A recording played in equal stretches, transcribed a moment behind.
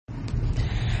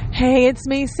Hey, it's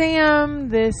me, Sam.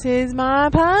 This is my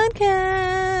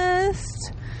podcast.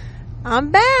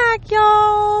 I'm back,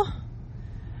 y'all.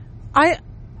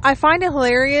 I find it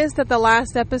hilarious that the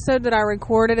last episode that I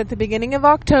recorded at the beginning of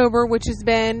October, which has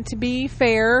been, to be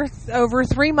fair, over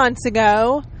 3 months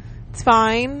ago. It's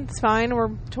fine. We're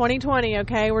 2020,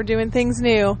 okay? We're doing things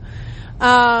new.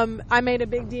 I made a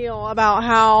big deal about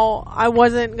how I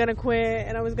wasn't going to quit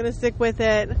and I was going to stick with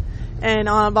it and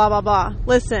blah, blah, blah.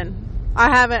 Listen. I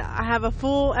have a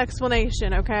full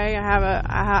explanation, okay?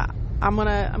 I'm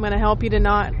gonna help you to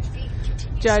not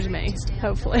judge me,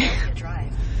 hopefully.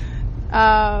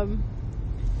 I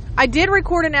did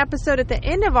record an episode at the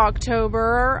end of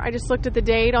October. I just looked at the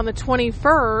date on the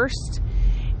 21st,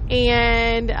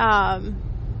 and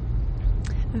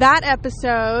that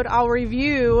episode I'll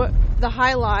review the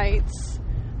highlights,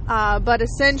 but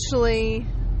essentially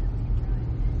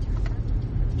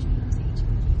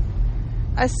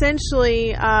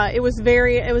it was a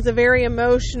very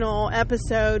emotional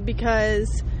episode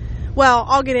because, well,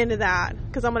 I'll get into that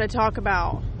because I'm going to talk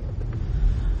about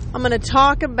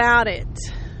it,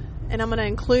 and I'm going to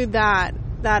include that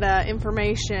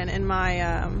information in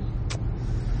my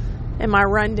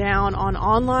rundown on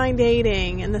online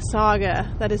dating and the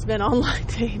saga that has been online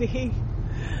dating.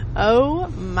 Oh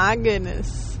my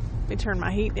goodness. Let me turn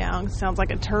my heat down. It sounds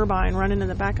like a turbine running in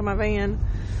the back of my van.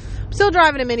 I'm still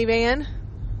driving a minivan.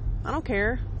 I don't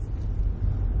care.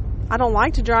 I don't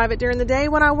like to drive it during the day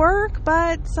when I work,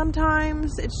 but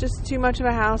sometimes it's just too much of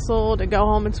a hassle to go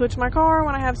home and switch my car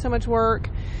when I have so much work.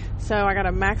 So I got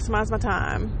to maximize my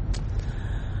time.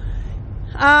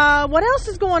 What else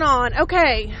is going on?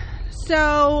 Okay.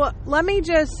 So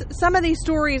some of these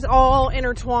stories all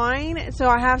intertwine. So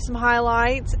I have some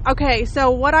highlights. Okay. So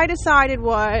what I decided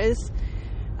was,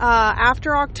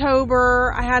 after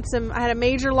October, I had a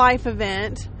major life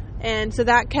event. And so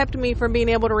that kept me from being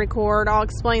able to record. I'll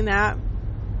explain that.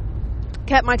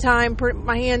 Kept my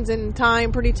hands and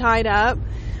time pretty tied up.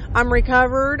 I'm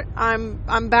recovered.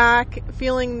 I'm back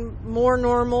feeling more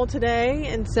normal today,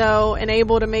 and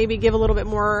able to maybe give a little bit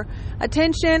more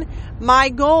attention. My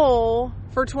goal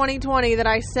for 2020 that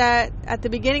I set at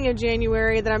the beginning of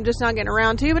January that I'm just not getting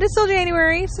around to, but it's still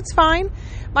January, so it's fine.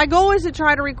 My goal is to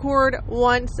try to record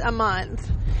once a month,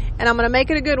 and I'm going to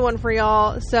make it a good one for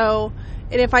y'all.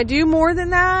 And if I do more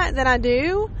than that, then I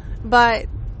do. But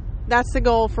that's the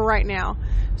goal for right now.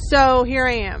 So here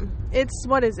I am. It's,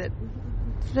 what is it?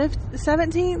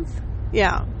 17th?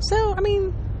 Yeah. So,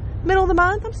 middle of the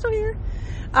month. I'm still here.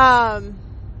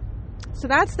 So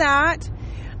that's that.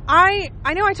 I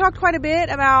know I talked quite a bit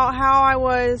about how I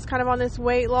was kind of on this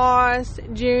weight loss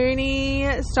journey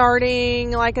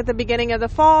starting like at the beginning of the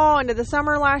fall into the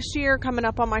summer last year, coming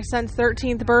up on my son's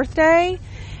 13th birthday.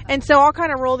 And so I'll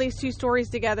kind of roll these two stories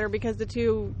together because the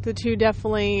two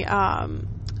definitely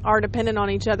are dependent on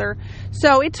each other.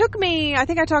 So it took me, I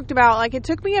think I talked about, it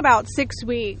took me about 6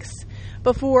 weeks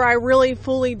before I really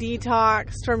fully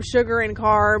detoxed from sugar and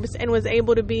carbs and was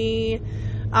able to be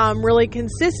really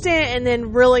consistent and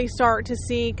then really start to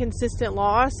see consistent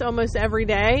loss almost every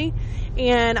day.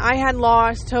 And I had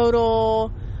lost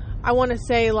total, I want to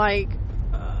say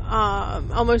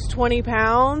almost 20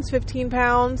 pounds, 15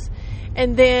 pounds.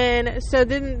 And then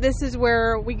this is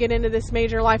where we get into this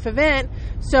major life event.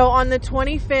 So on the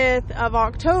 25th of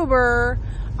October,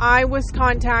 I was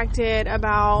contacted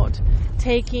about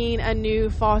taking a new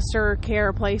foster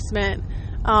care placement,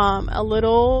 a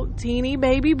little teeny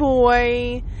baby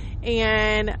boy.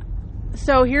 And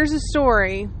so here's a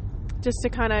story just to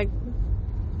kind of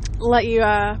let you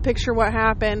picture what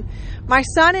happened. My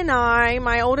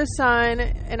oldest son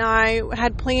and I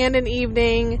had planned an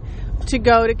evening to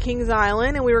go to Kings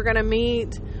Island, and we were going to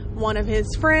meet one of his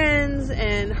friends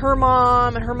and her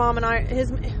mom and I,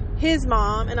 his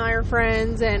mom and I are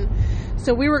friends, and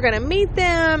so we were going to meet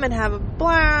them and have a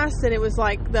blast. And it was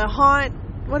like the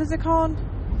what is it called?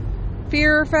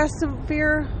 Fear Fest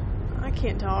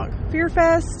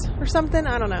or something,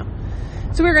 I don't know.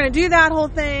 So we were going to do that whole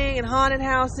thing and haunted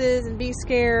houses and be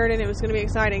scared, and it was going to be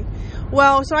exciting.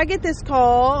 Well, so I get this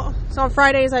call. So on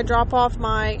Fridays, I drop off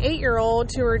my 8-year-old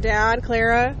to her dad,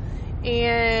 Clara.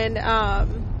 And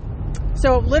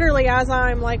so literally as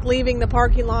I'm leaving the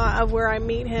parking lot of where I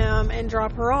meet him and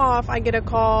drop her off, I get a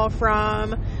call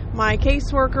from my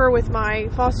caseworker with my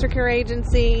foster care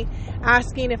agency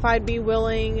asking if I'd be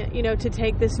willing, to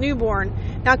take this newborn.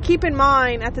 Now, keep in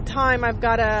mind, at the time, I've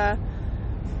got a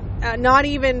not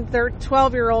even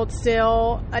 12-year-old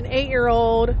still, an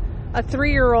 8-year-old, a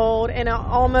 3-year-old, and an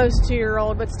almost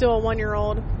 2-year-old, but still a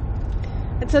 1-year-old.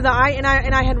 And so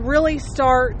I had really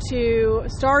started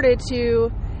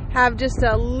to have just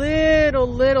a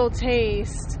little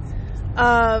taste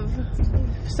of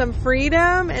some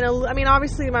freedom. And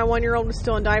obviously my 1-year-old was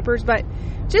still in diapers, but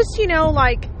just,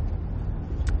 like,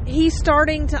 he's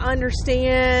starting to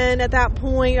understand at that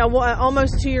point,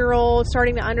 almost 2-year-old,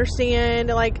 starting to understand,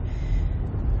 like,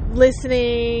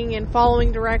 listening and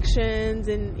following directions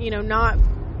and, not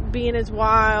being as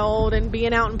wild, and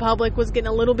being out in public was getting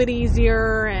a little bit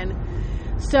easier. And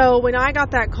so when I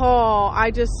got that call,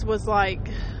 I just was like,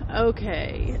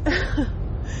 okay,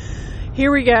 here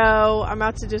we go. I'm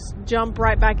about to just jump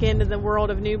right back into the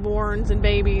world of newborns and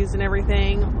babies and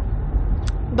everything.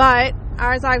 But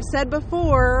as I've said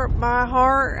before, my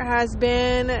heart has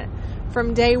been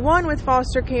from day one with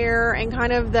foster care, and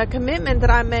kind of the commitment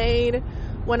that I made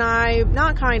when I,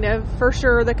 for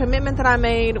sure, the commitment that I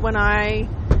made when I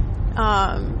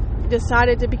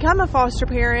decided to become a foster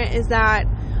parent is that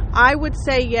I would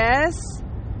say yes,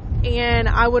 and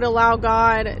I would allow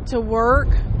God to work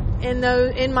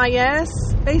in my yes,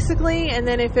 basically. And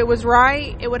then if it was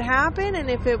right, it would happen, and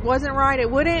if it wasn't right, it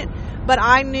wouldn't. But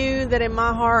I knew that in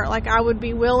my heart, like, I would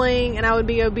be willing and I would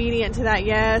be obedient to that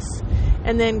yes,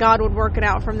 and then God would work it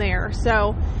out from there.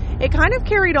 So it kind of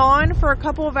carried on for a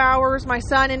couple of hours. My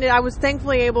son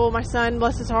my son,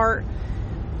 bless his heart,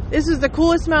 this was the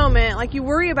coolest moment. Like, you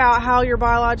worry about how your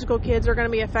biological kids are going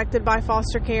to be affected by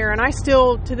foster care. And I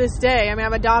still, to this day,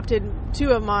 I've adopted 2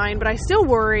 of mine, but I still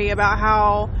worry about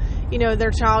how,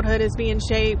 their childhood is being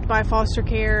shaped by foster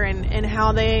care and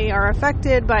how they are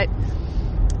affected. But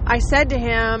I said to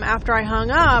him after I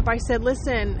hung up, I said,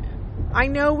 listen, I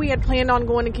know we had planned on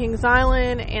going to Kings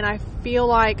Island, and I feel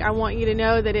like I want you to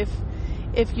know that if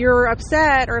you're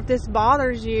upset or if this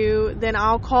bothers you, then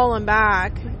I'll call him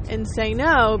back and say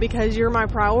no, because you're my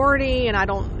priority, and I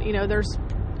don't, there's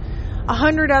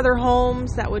 100 other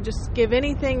homes that would just give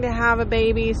anything to have a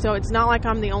baby, so it's not like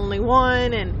I'm the only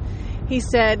one. And he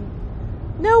said,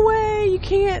 no way, you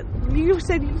can't.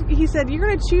 He said, you're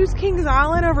going to choose Kings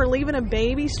Island over leaving a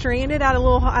baby stranded at a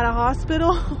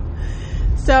hospital?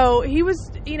 So he was,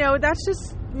 that's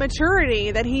just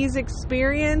maturity that he's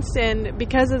experienced, and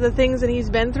because of the things that he's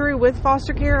been through with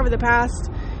foster care over the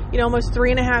past, almost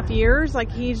 3.5 years,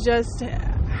 like, he just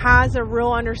has a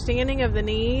real understanding of the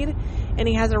need, and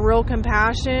he has a real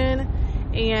compassion.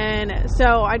 And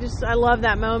so I love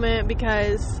that moment,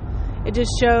 because it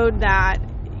just showed that,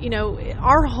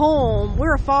 our home,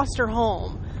 we're a foster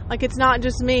home. Like, it's not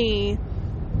just me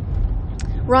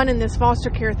running this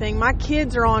foster care thing. My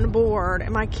kids are on board,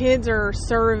 and my kids are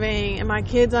serving, and my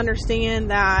kids understand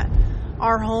that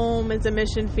our home is a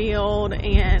mission field,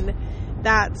 and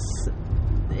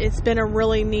it's been a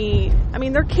really neat,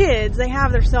 they're kids, they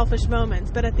have their selfish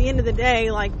moments, but at the end of the day,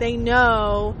 like, they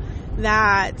know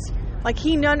that, like,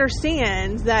 he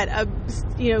understands that,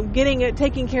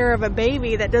 taking care of a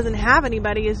baby that doesn't have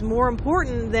anybody is more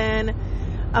important than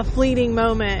a fleeting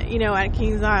moment, at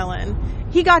Kings Island.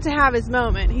 He got to have his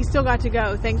moment. He still got to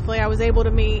go. Thankfully, I was able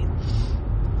to meet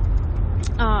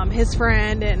his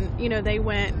friend, and, they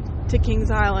went to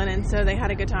Kings Island, and so they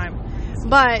had a good time.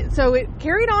 But, so it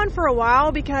carried on for a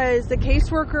while, because the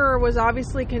caseworker was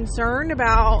obviously concerned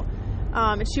about,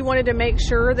 and she wanted to make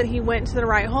sure that he went to the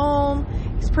right home.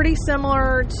 It's pretty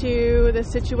similar to the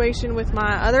situation with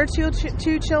my other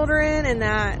two children, in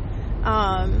that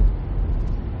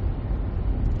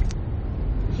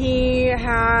he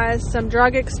has some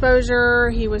drug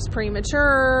exposure, he was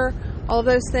premature, all of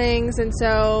those things. And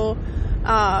so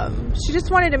she just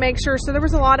wanted to make sure. So there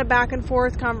was a lot of back and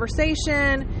forth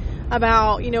conversation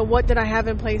about, what did I have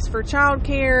in place for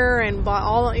childcare, and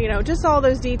all, just all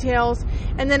those details.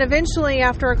 And then eventually,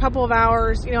 after a couple of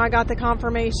hours, I got the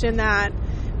confirmation that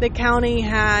the county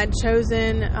had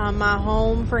chosen my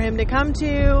home for him to come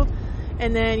to,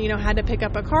 and then, had to pick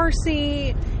up a car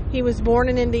seat. He was born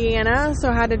in Indiana, so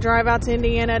I had to drive out to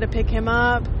Indiana to pick him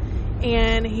up.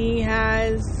 And he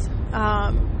has,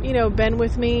 been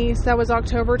with me. So that was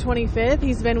October 25th.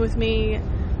 He's been with me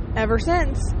ever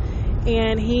since.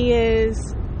 And he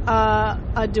is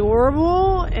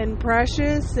adorable and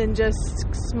precious and just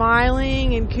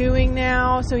smiling and cooing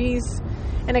now. So he's,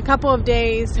 in a couple of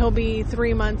days, he'll be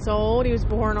 3 months old. He was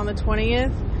born on the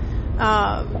 20th.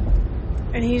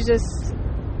 And he's just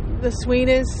the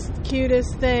sweetest,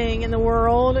 cutest thing in the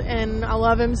world, and I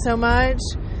love him so much.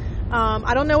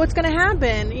 I don't know what's going to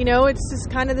happen. It's just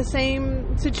kind of the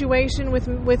same situation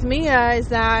with Mia, is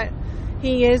that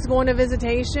he is going to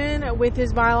visitation with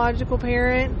his biological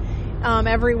parent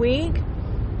every week.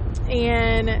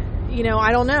 And,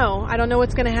 I don't know. I don't know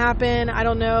what's going to happen. I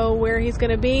don't know where he's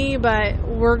going to be, but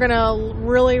we're going to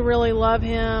really, really love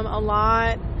him a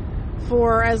lot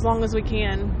for as long as we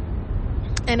can.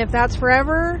 And if that's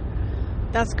forever,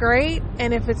 that's great.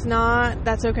 And if it's not,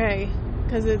 that's okay.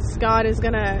 because God is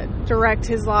going to direct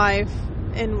his life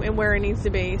and where it needs to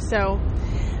be. So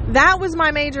that was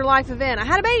my major life event. I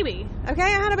had a baby. Okay,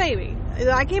 I had a baby.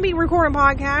 I can't be recording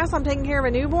podcasts. I'm taking care of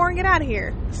a newborn. Get out of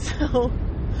here. So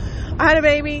I had a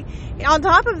baby. On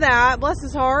top of that, bless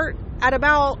his heart, at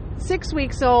about 6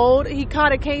 weeks old, he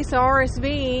caught a case of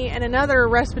RSV and another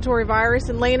respiratory virus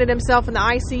and landed himself in the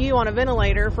ICU on a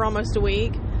ventilator for almost a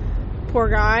week. Poor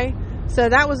guy. So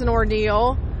that was an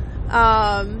ordeal.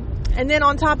 And then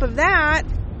on top of that,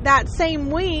 that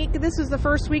same week, this was the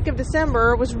first week of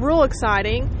December, it was real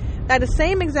exciting. That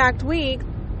same exact week,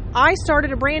 I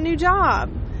started a brand new job.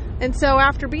 And so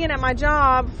after being at my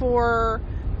job for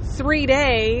 3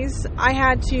 days, I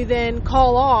had to then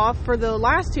call off for the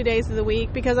last 2 days of the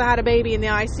week because I had a baby in the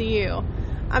ICU.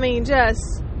 I mean,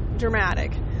 just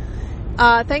dramatic.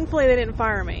 Thankfully, they didn't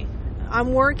fire me.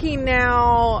 I'm working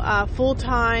now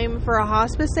full-time for a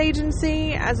hospice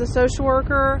agency as a social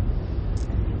worker.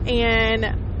 And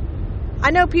I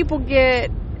know people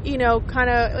get, kind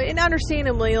of, and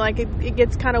understandably, like it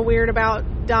gets kind of weird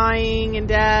about dying and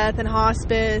death and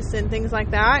hospice and things like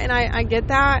that. And I get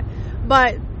that.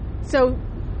 But so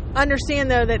understand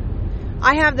though that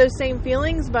I have those same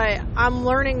feelings, but I've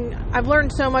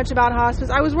learned so much about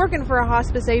hospice. I was working for a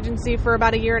hospice agency for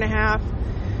about 1.5 years,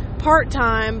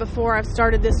 part-time, before I've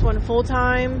started this one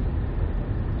full-time.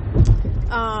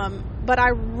 But I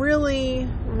really,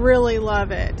 really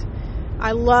love it.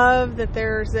 I love that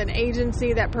there's an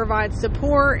agency that provides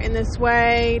support in this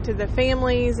way to the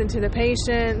families and to the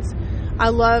patients. I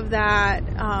love that,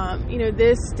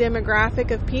 this demographic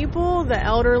of people, the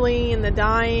elderly and the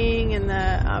dying and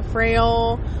the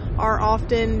frail, are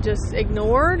often just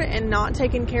ignored and not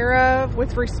taken care of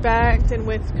with respect and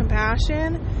with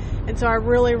compassion. And so I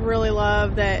really, really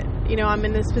love that, I'm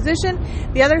in this position.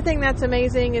 The other thing that's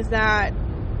amazing is that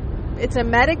it's a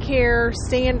Medicare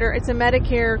standard, it's a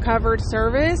Medicare covered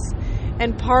service,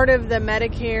 and part of the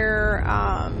Medicare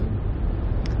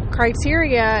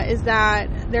criteria is that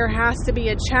there has to be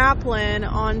a chaplain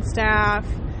on staff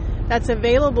that's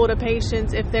available to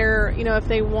patients if they're, if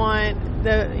they want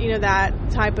that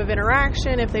type of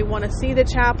interaction, if they want to see the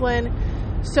chaplain.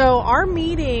 So our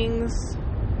meetings,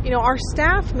 our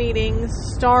staff meetings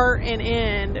start and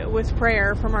end with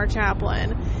prayer from our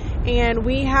chaplain. And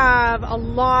we have a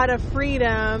lot of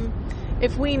freedom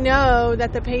if we know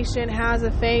that the patient has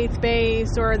a faith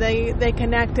base or they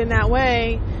connect in that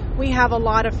way. We have a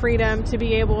lot of freedom to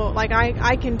be able, like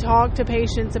I can talk to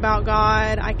patients about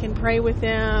God, I can pray with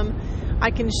them,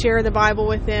 I can share the Bible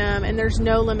with them, and there's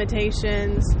no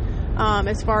limitations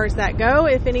as far as that go.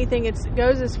 If anything, if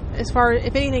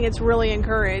anything, it's really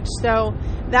encouraged. So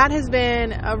that has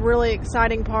been a really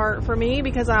exciting part for me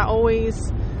because I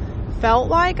always felt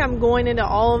like I'm going into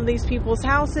all of these people's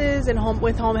houses and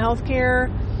with home health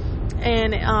care,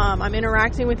 and I'm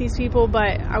interacting with these people,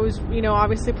 but I was,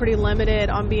 obviously pretty limited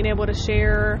on being able to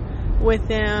share with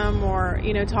them or,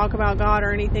 talk about God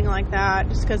or anything like that,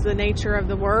 just because of the nature of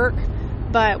the work.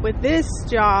 But with this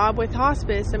job, with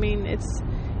hospice, I mean,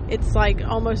 it's like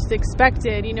almost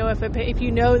expected, if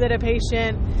you know that a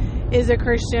patient is a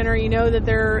Christian or that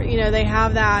they're, they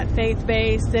have that faith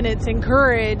base, then it's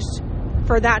encouraged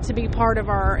for that to be part of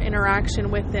our interaction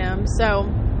with them. So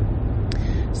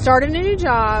started a new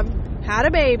job, had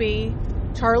a baby,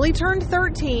 Charlie turned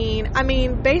 13. I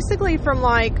mean, basically from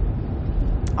like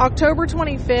October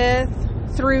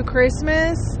 25th through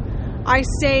Christmas, I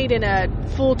stayed in a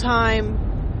full-time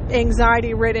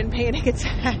anxiety-ridden panic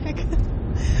attack,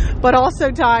 but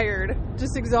also tired,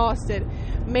 just exhausted.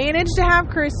 Managed to have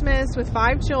Christmas with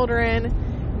 5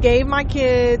 children, gave my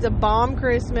kids a bomb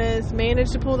Christmas,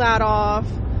 managed to pull that off,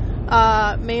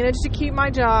 managed to keep my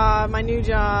job, my new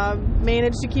job,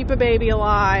 managed to keep a baby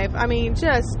alive. I mean,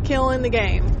 just killing the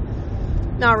game.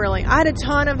 Not really. I had a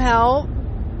ton of help.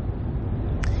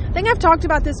 I think I've talked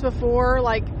about this before.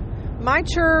 Like, my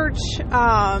church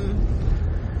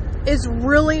is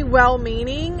really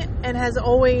well-meaning and has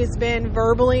always been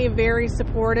verbally very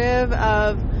supportive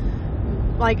of,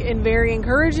 and very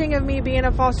encouraging of me being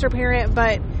a foster parent,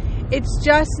 but it's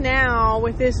just now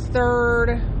with this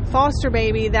third foster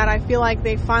baby that I feel like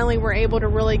they finally were able to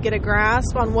really get a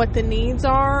grasp on what the needs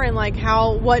are and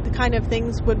what kind of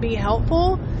things would be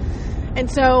helpful. And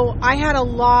so I had a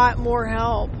lot more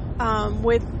help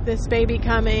with this baby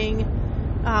coming.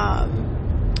 I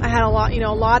had a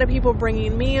lot of people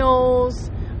bringing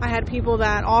meals. I had people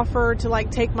that offered to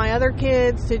take my other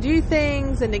kids to do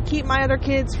things and to keep my other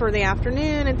kids for the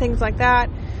afternoon and things like that.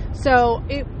 So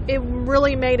it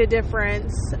really made a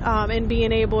difference in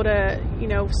being able to,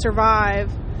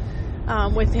 survive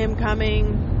with him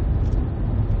coming.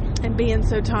 and being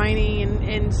so tiny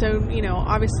and so,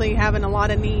 obviously having a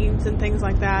lot of needs and things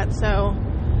like that. So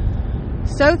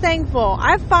thankful.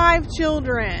 I have 5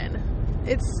 children.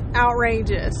 It's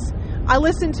outrageous. I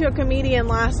listened to a comedian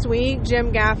last week.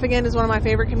 Jim Gaffigan is one of my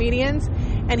favorite comedians,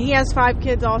 and he has 5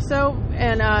 kids also.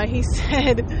 And he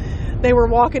said they were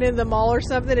walking into the mall or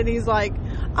something, and he's like,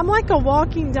 I'm like a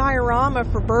walking diorama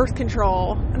for birth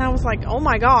control. And I was like, oh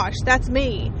my gosh, that's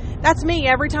me. That's me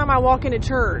every time I walk into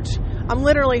church. I'm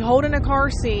literally holding a car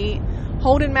seat,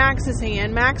 holding Max's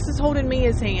hand. Max is holding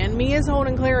Mia's hand. Mia's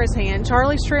holding Clara's hand.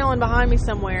 Charlie's trailing behind me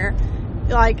somewhere.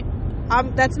 Like,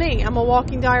 that's me. I'm a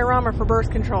walking diorama for birth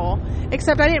control.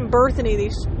 Except I didn't birth any of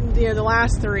these, the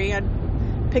last 3. I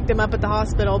picked them up at the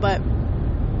hospital. But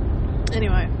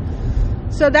anyway.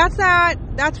 So that's that.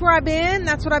 That's where I've been.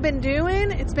 That's what I've been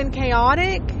doing. It's been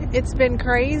chaotic. It's been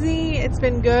crazy. It's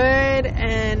been good.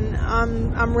 And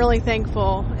I'm really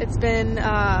thankful. It's been,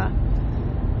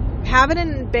 having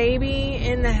a baby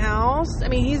in the house. I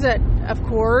mean, he's of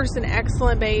course, an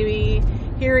excellent baby.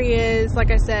 Here he is, like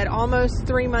I said, almost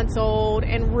 3 months old,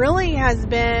 and really has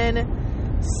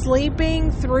been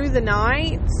sleeping through the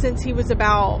night since he was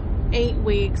about 10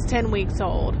 weeks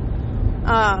old.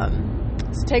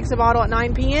 So takes a bottle at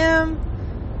 9 p.m.,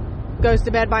 goes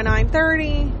to bed by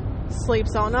 9:30,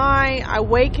 sleeps all night. I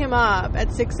wake him up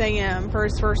at 6 a.m. for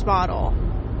his first bottle.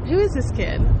 Who is this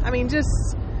kid? I mean,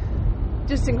 just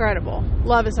incredible.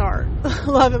 Love his heart.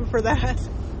 Love him for that.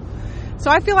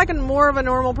 So I feel like I'm more of a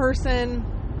normal person,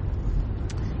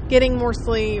 getting more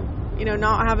sleep,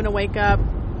 not having to wake up.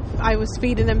 I was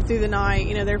feeding him through the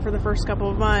night, there for the first couple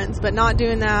of months, but not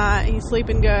doing that. He's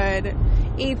sleeping good,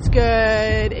 eats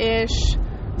good-ish,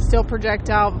 still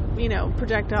projectiles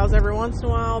every once in a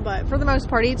while, but for the most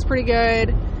part, eats pretty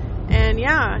good, and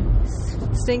yeah,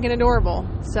 stinking adorable.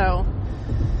 So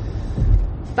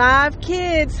 5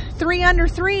 kids, 3 under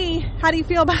 3. How do you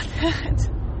feel about that?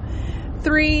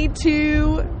 3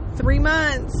 to 3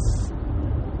 months.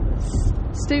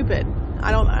 Stupid.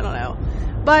 I don't know.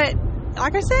 But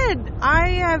like I said,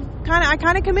 I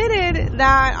kind of committed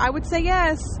that I would say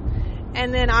yes,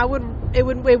 and then it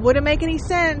wouldn't make any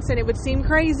sense, and it would seem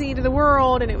crazy to the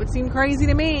world, and it would seem crazy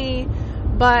to me,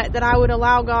 but that I would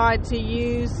allow God to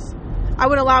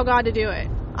do it.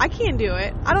 I can't do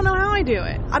it. I don't know how I do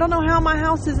it. I don't know how my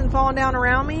house isn't falling down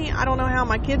around me. I don't know how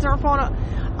my kids aren't falling down.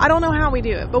 I don't know how we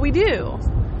do it, but we do.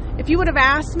 If you would have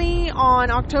asked me on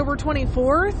October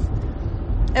 24th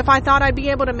if I thought I'd be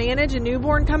able to manage a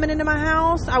newborn coming into my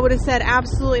house, I would have said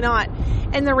absolutely not.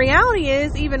 And the reality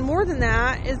is, even more than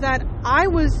that, is that I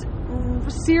was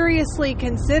seriously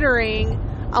considering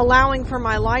allowing for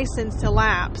my license to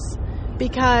lapse,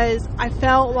 because I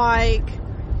felt like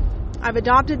I've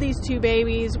adopted these 2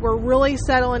 babies. We're really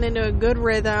settling into a good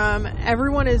rhythm.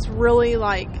 Everyone is really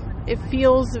it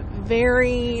feels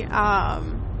very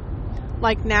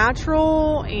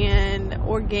natural and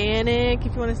organic,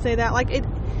 if you want to say that.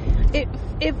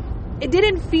 It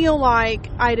didn't feel like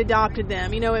I'd adopted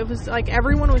them. It was like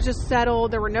everyone was just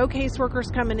settled. There were no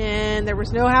caseworkers coming in. There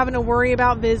was no having to worry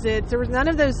about visits. There was none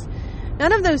of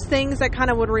those things that kind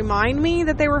of would remind me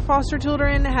that they were foster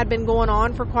children had been going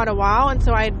on for quite a while. And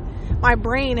so my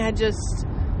brain had just,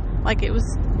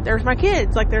 there's my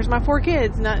kids. There's my 4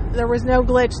 kids. There was no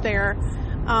glitch there.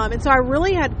 And so I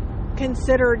really had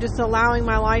considered just allowing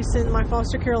my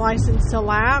foster care license to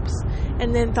lapse,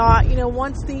 and then thought,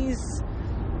 once these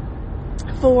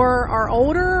 4 are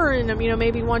older, and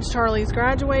maybe once Charlie's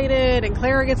graduated and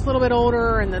Clara gets a little bit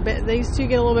older and these 2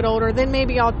 get a little bit older, then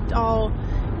maybe I'll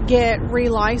get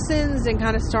relicensed and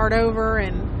kind of start over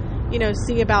and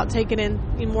see about taking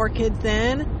in more kids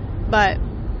then. But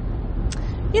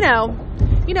you know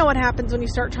what happens when you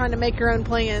start trying to make your own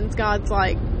plans. God's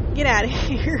like, get out of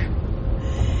here.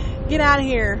 Get out of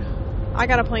here. I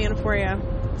got a plan for you.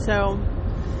 So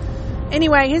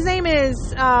anyway, his name is,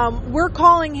 we're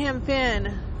calling him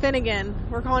Finnegan.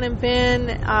 We're calling him Finn.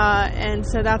 And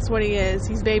so that's what he is.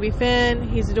 He's baby Finn.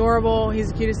 He's adorable. He's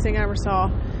the cutest thing I ever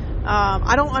saw.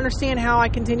 I don't understand how I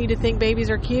continue to think babies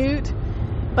are cute,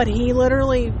 but he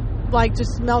literally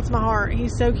just melts my heart.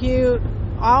 He's so cute.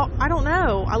 I don't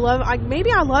know.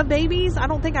 Maybe I love babies. I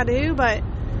don't think I do, but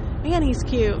man, he's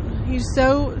cute. He's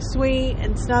so sweet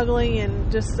and snuggly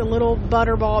and just a little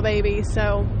butterball baby.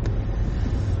 So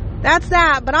that's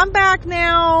that. But I'm back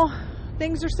now.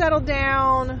 Things are settled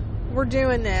down. We're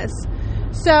doing this.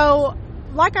 So,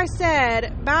 like I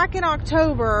said, back in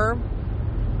October,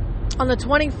 on the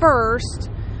 21st,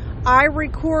 I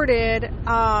recorded,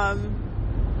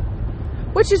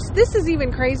 this is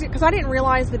even crazy because I didn't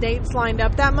realize the dates lined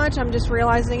up that much. I'm just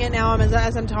realizing it now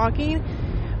as I'm talking.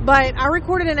 But I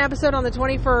recorded an episode on the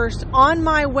 21st on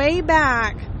my way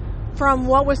back from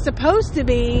what was supposed to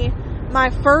be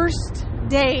my first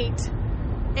date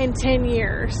in 10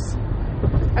 years.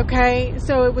 Okay,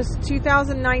 so it was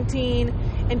 2019.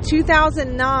 In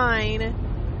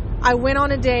 2009, I went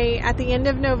on a date at the end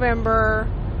of November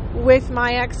with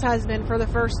my ex-husband for the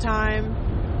first time.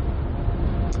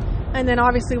 And then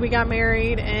obviously we got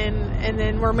married, and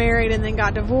then we're married and then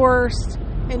got divorced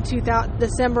in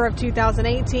December of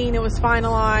 2018. It was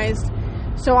finalized.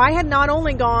 So I had not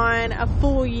only gone a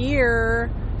full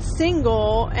year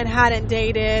single and hadn't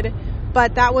dated,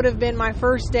 but that would have been my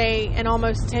first date in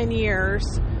almost 10 years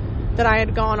that I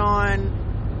had gone on,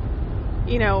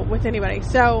 with anybody.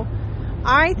 So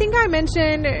I think I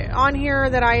mentioned on here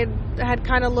that I had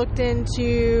kind of looked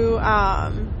into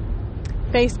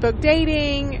Facebook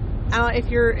dating. If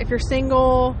you're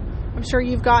single, I'm sure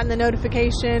you've gotten the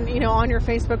notification, on your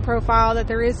Facebook profile that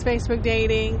there is Facebook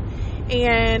dating.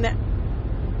 And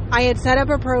I had set up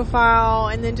a profile,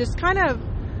 and then just kind of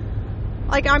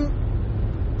like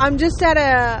I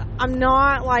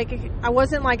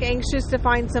wasn't like anxious to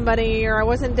find somebody, or I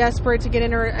wasn't desperate to get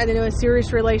into a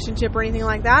serious relationship or anything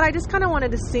like that. I just kind of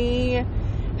wanted to see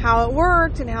how it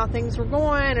worked and how things were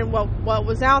going and what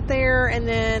was out there. And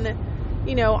then,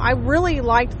 I really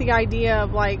liked the idea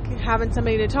of like having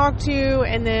somebody to talk to.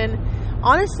 And then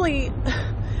honestly,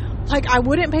 like I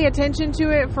wouldn't pay attention to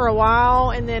it for a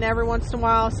while. And then every once in a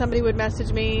while somebody would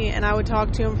message me and I would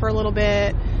talk to them for a little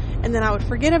bit. And then I would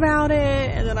forget about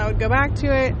it, and then I would go back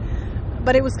to it.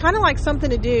 But it was kind of like something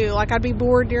to do. Like I'd be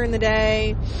bored during the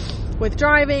day with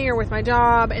driving or with my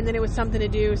job, and then it was something to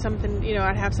do,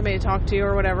 I'd have somebody to talk to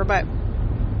or whatever, but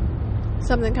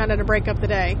something kind of to break up the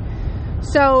day.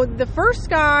 So the first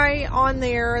guy on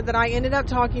there that I ended up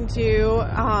talking to,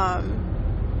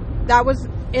 that was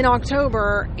in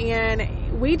October,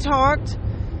 and we talked,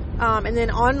 and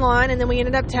then online, and then we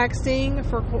ended up texting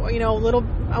for,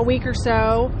 a week or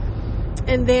so.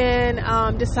 And then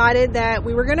decided that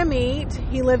we were going to meet.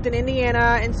 He lived in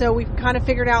Indiana, and so we kind of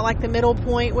figured out like the middle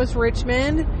point was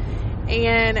Richmond,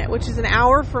 which is an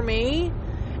hour for me.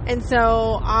 And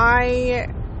so I,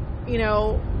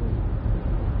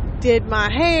 did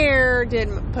my hair,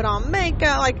 put on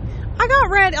makeup. Like I got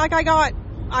ready, I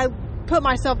put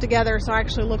myself together so I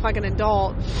actually looked like an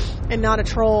adult and not a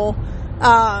troll.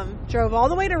 Drove all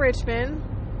the way to Richmond.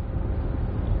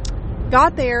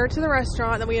 Got there to the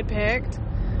restaurant that we had picked,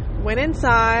 went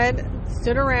inside,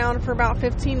 stood around for about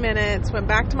 15 minutes, went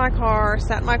back to my car,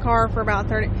 sat in my car for about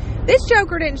 30. This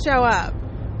joker didn't show up.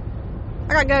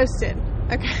 I got ghosted.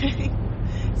 Okay.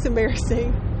 It's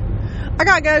embarrassing. I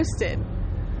got ghosted.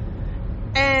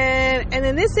 And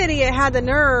then this idiot had the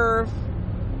nerve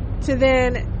to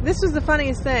this was the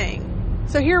funniest thing.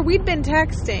 So here we'd been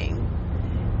texting,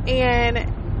 and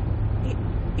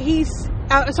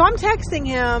so I'm texting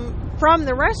him from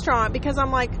the restaurant because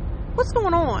I'm like, what's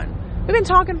going on? We've been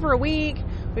talking for a week.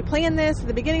 We planned this at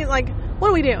the beginning. Like,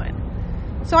 what are we doing?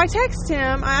 So I text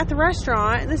him at the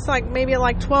restaurant, and this is like maybe at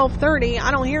like 12:30. I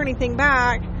don't hear anything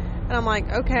back, and I'm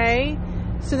like, okay.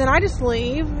 So then I just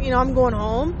leave. I'm going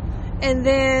home, and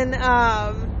then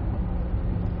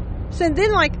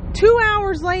like 2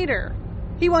 hours later,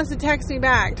 he wants to text me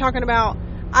back talking about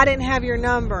I didn't have your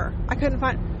number. I couldn't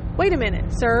find. Wait a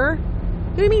minute, sir.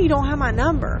 What do you mean you don't have my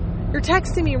number? You're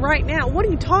texting me right now. What are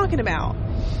you talking about?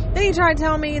 Then he tried to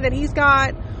tell me that he's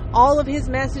got all of his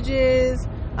messages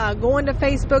going to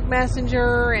Facebook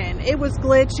Messenger, and it was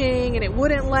glitching, and it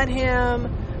wouldn't let him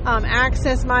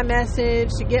access my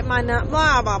message to get my number.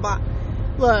 Blah blah blah.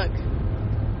 Look,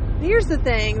 here's the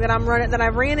thing that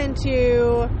I've ran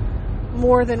into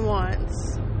more than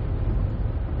once.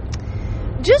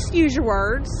 Just use your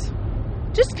words.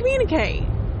 Just communicate.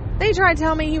 They tried to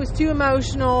tell me he was too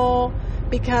emotional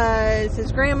because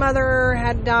his grandmother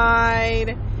had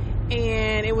died,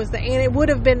 and it would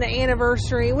have been the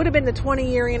anniversary. It would have been the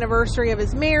 20-year anniversary of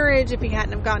his marriage if he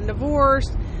hadn't have gotten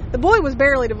divorced. The boy was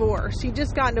barely divorced. He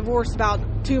just got divorced about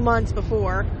 2 months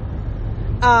before.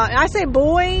 And I say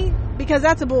boy because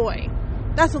that's a boy.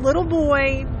 That's a little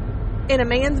boy in a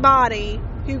man's body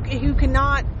who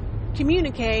cannot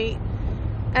communicate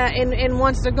and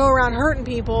wants to go around hurting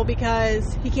people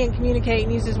because he can't communicate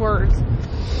and use his words.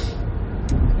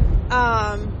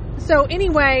 So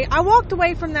anyway, I walked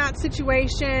away from that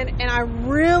situation, and I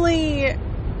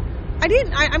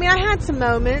had some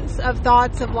moments of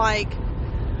thoughts of like,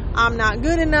 I'm not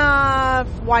good enough.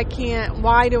 Why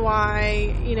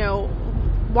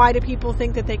do people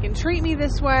think that they can treat me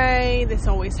this way? This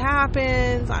always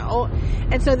happens.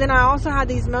 And so then I also had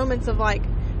these moments of like,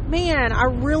 man, I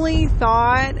really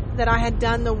thought that I had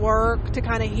done the work to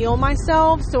kind of heal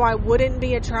myself so I wouldn't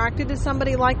be attracted to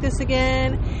somebody like this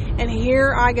again. And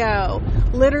here I go.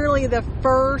 Literally the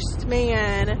first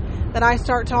man that I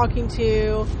start talking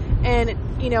to and,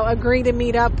 agree to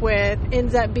meet up with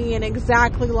ends up being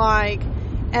exactly like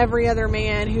every other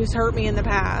man who's hurt me in the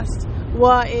past.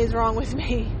 What is wrong with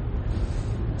me?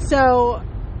 So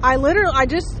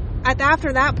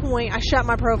after that point, I shut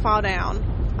my profile down.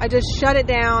 I just shut it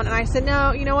down and I said,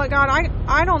 no, you know what, God,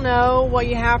 I don't know what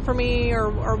you have for me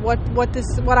or what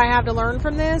I have to learn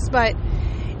from this, but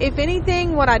if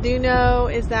anything, what I do know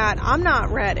is that I'm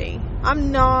not ready.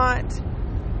 I'm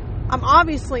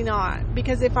obviously not,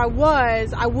 because if I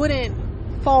was, I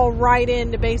wouldn't fall right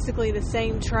into basically the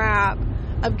same trap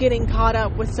of getting caught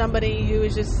up with somebody who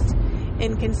is just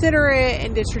inconsiderate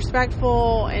and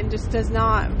disrespectful and just does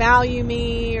not value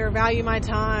me or value my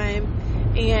time.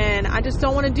 And I just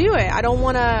don't want to do it.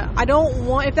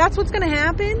 If that's what's going to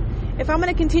happen, if I'm going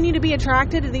to continue to be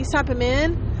attracted to these type of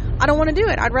men, I don't want to do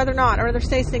it. I'd rather not. I'd rather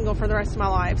stay single for the rest of my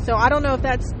life. So I don't know if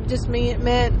that's just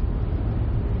meant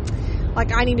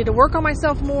like I needed to work on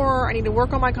myself more. I need to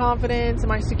work on my confidence and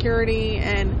my security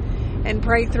and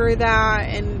pray through that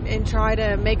and try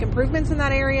to make improvements in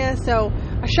that area. So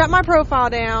I shut my profile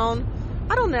down,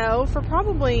 I don't know, for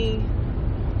probably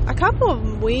a couple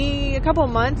of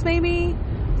months, maybe.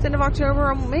 It's end of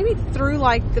October, maybe through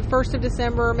like the 1st of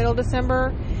December, middle of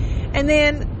December. And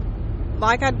then,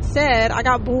 like I said, I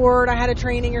got bored. I had a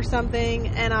training or something.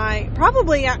 And I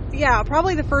probably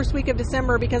the first week of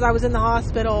December, because I was in the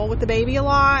hospital with the baby a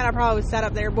lot. And I probably sat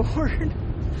up there bored.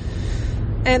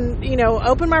 And,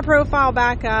 opened my profile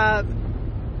back up.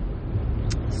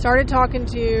 Started talking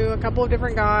to a couple of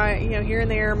different guys, here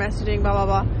and there, messaging, blah, blah,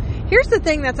 blah. Here's the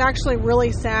thing that's actually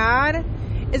really sad,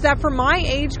 is that for my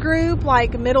age group,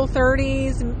 like middle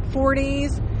 30s,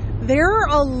 40s, there are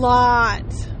a lot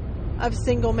of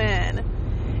single men.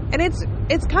 And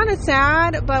it's kind of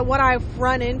sad, but what I've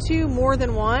run into more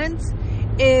than once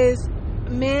is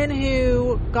men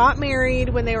who got married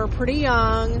when they were pretty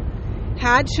young,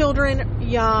 had children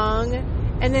young,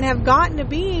 and then have gotten to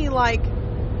be like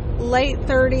late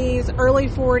 30s, early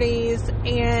 40s,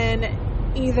 and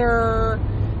either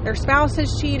their spouse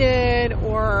has cheated,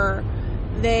 or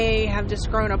they have just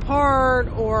grown apart,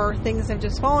 or things have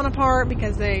just fallen apart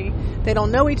because they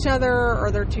don't know each other,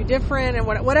 or they're too different, and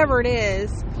whatever it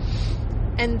is.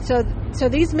 And so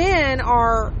these men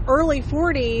are early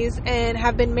 40s and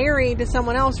have been married to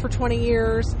someone else for 20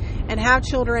 years and have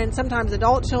children, sometimes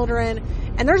adult children,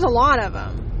 and there's a lot of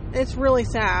them. It's really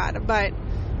sad. But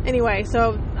anyway,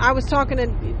 so I was talking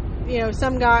to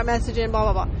some guy, messaging,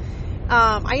 blah blah blah.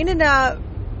 I ended up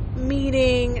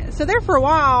meeting, so there for a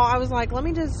while I was like, let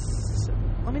me just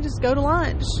go to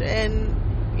lunch. And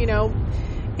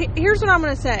here's what I'm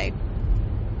going to say.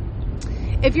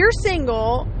 If you're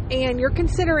single and you're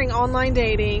considering online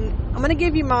dating, I'm going to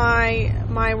give you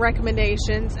my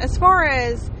recommendations as far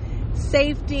as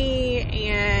safety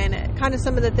and kind of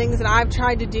some of the things that I've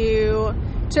tried to do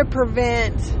to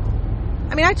prevent.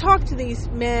 I mean, I talk to these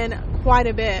men quite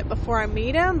a bit before I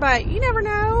meet them, but you never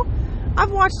know.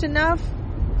 I've watched enough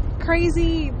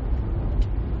crazy,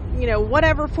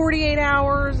 48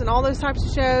 Hours and all those types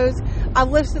of shows. I've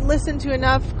listened to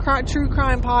enough true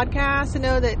crime podcasts to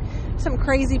know that some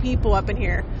crazy people up in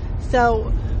here.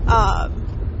 So,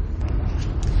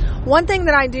 one thing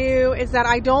that I do is that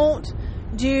I don't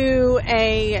do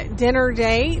a dinner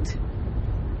date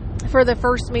for the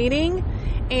first meeting.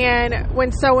 And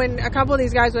when a couple of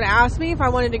these guys would ask me if I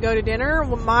wanted to go to dinner,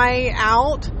 my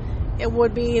out, it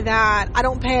would be that I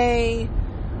don't pay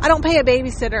a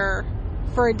babysitter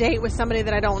for a date with somebody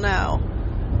that I don't know.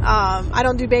 I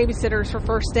don't do babysitters for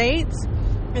first dates.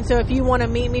 And so if you want to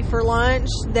meet me for lunch,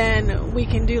 then we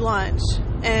can do lunch.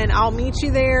 And I'll meet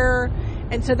you there.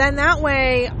 And so then that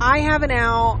way I have an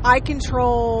out. I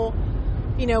control,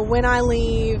 when I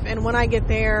leave and when I get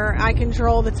there. I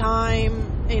control the time.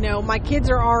 My kids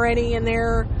are already in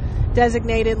their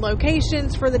designated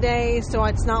locations for the day. So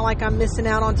it's not like I'm missing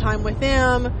out on time with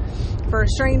them. For a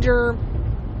stranger,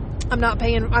 I'm not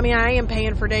paying. I mean, I am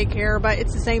paying for daycare, but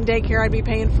it's the same daycare I'd be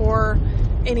paying for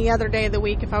any other day of the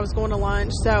week if I was going to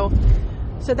lunch. So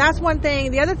that's one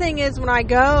thing. The other thing is when I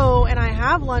go and I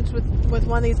have lunch with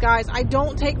one of these guys, I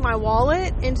don't take my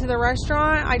wallet into the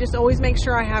restaurant. I just always make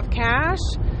sure I have cash.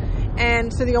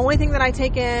 And so the only thing that I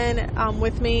take in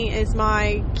with me is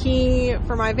my key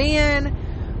for my van,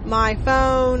 my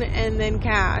phone, and then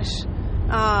cash.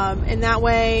 And that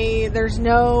way there's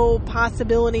no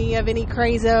possibility of any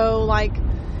crazo like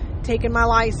taking my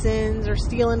license or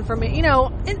stealing from it,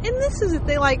 and this is the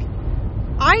thing, like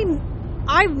I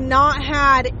I've not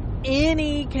had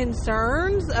any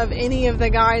concerns of any of the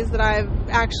guys that I've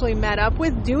actually met up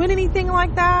with doing anything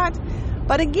like that.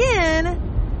 But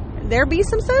again, there be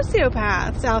some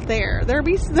sociopaths out there. There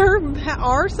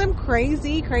are some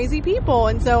crazy people.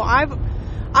 And so I've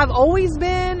always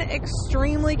been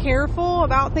extremely careful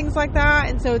about things like that.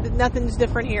 And so nothing's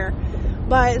different here.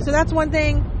 But so that's one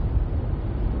thing.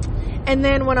 And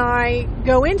then when I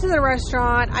go into the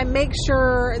restaurant, I make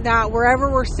sure that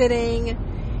wherever we're sitting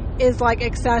is like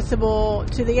accessible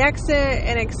to the exit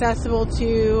and accessible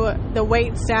to the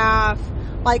wait staff,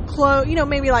 like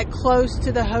maybe like close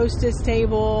to the hostess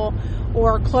table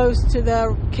or close to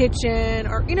the kitchen,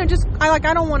 or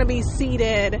I don't want to be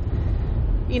seated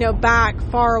back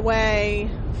far away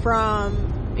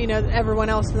from everyone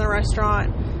else in the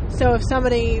restaurant. So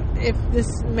if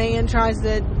this man tries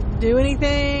to do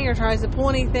anything or tries to pull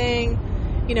anything,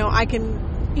 I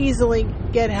can easily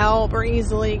get help or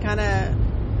easily kind of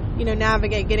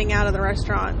navigate getting out of the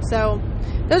restaurant. So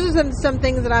those are some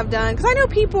things that I've done, because I know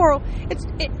people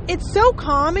it's so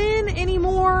common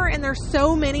anymore, and there's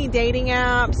so many dating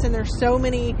apps, and there's so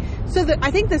many,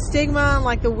 I think the stigma and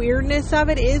like the weirdness of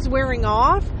it is wearing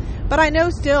off. But I know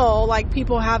still, like,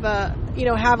 people have a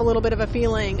little bit of a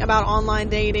feeling about online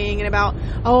dating and about,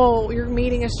 oh, you're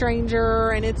meeting a stranger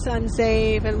and it's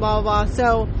unsafe and blah blah blah.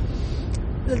 So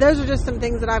those are just some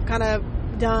things that I've kind of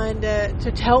done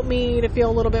to help me to feel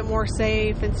a little bit more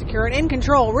safe and secure and in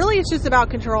control. Really, it's just about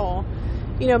control.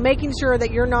 Making sure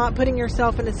that you're not putting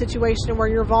yourself in a situation where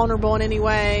you're vulnerable in any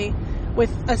way with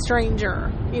a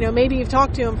stranger. Maybe you've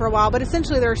talked to them for a while, but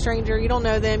essentially they're a stranger. You don't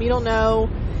know them. You don't know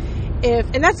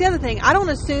and that's the other thing. I don't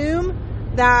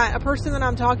assume that a person that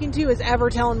I'm talking to is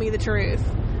ever telling me the truth.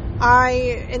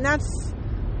 And that's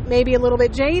maybe a little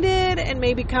bit jaded and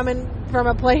maybe coming from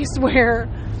a place where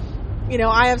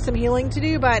I have some healing to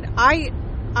do, but I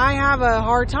have a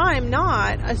hard time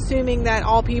not assuming that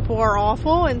all people are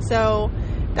awful. And so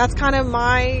that's kind of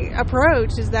my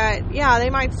approach, is that, yeah,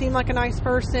 they might seem like a nice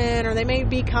person, or they may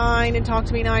be kind and talk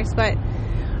to me nice, but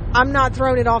I'm not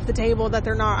throwing it off the table that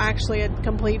they're not actually a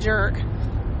complete jerk.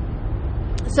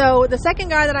 So the second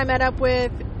guy that I met up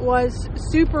with was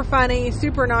super funny,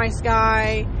 super nice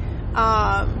guy.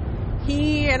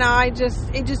 He and I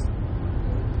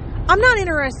I'm not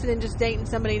interested in just dating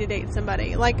somebody to date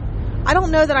somebody. Like, I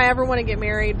don't know that I ever want to get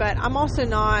married, but I'm also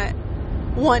not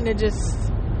wanting to just,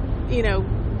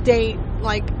 date,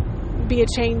 like, be a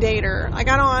chain dater. Like,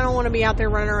 I don't want to be out there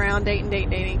running around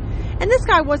dating. And this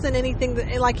guy wasn't anything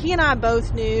that, like, he and I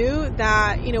both knew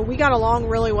that, we got along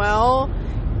really well.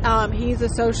 He's a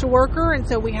social worker, and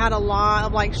so we had a lot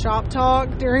of, like, shop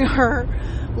talk during our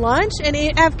lunch, and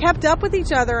have kept up with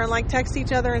each other and, like, text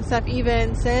each other and stuff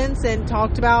even since, and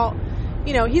talked about,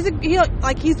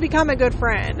 he's become a good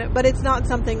friend, but it's not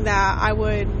something that I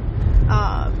would,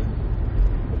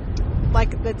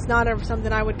 that's not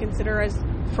something I would consider as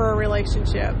for a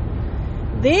relationship.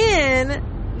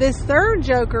 Then this third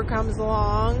joker comes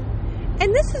along,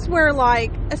 and this is where,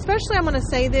 like, especially I'm going to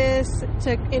say this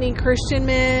to any Christian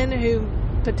men who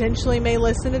potentially may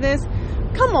listen to this.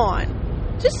 Come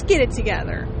on, just get it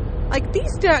together. Like,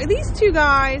 these two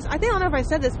guys, I don't know if I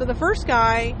said this, but the first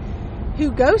guy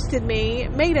who ghosted me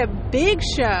made a big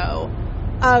show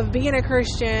of being a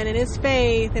Christian and his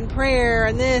faith and prayer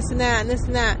and this and that and this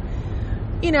and that.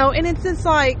 And it's just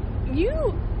like,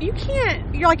 you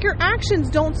can't, your actions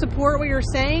don't support what you're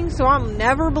saying, so I'll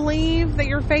never believe that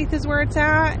your faith is where it's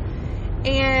at.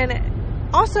 And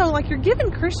also, like, you're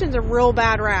giving Christians a real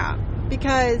bad rap,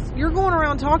 because you're going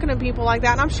around talking to people like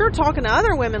that, and I'm sure talking to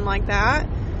other women like that,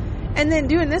 and then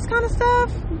doing this kind of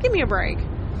stuff. Give me a break.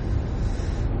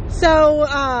 So,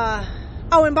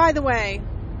 and by the way,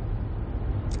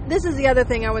 this is the other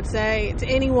thing I would say to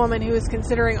any woman who is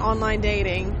considering online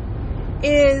dating,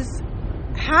 is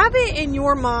have it in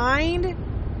your mind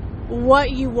what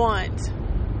you want.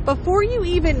 Before you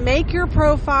even make your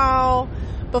profile,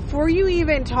 before you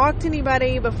even talk to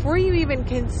anybody, before you even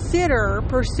consider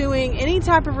pursuing any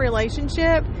type of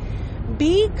relationship,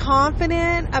 be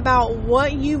confident about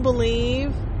what you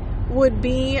believe would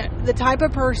be the type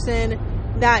of person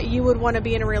that you would want to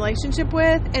be in a relationship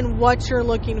with, and what you're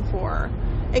looking for.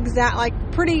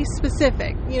 Pretty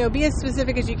specific. Be as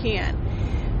specific as you can.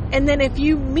 And then if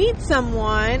you meet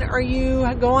someone, or you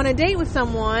go on a date with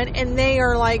someone, and they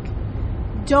are like,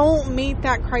 don't meet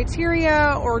that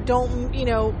criteria, or don't,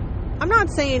 I'm not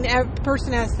saying every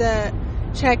person has to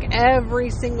check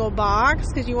every single box,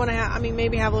 because you want to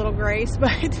maybe have a little grace,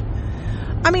 but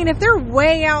if they're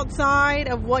way outside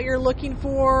of what you're looking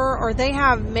for, or they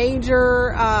have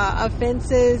major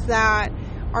offenses that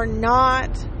are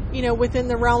not, within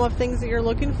the realm of things that you're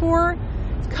looking for,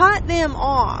 cut them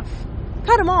off.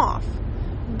 Cut them off.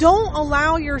 Don't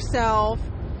allow yourself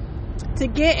to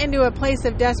get into a place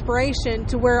of desperation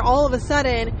to where all of a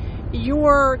sudden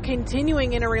you're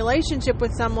continuing in a relationship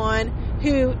with someone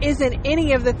who isn't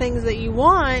any of the things that you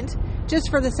want just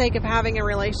for the sake of having a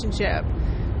relationship.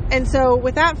 And so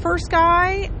with that first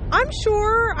guy, I'm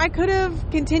sure I could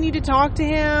have continued to talk to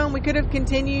him. We could have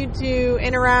continued to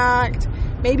interact.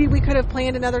 Maybe we could have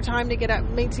planned another time to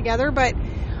meet together. But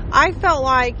I felt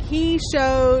like he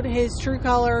showed his true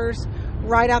colors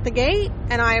right out the gate.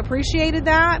 And I appreciated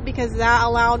that because that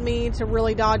allowed me to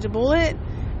really dodge a bullet.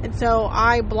 And so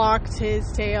I blocked his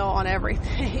tail on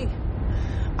everything.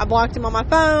 I blocked him on my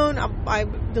phone. I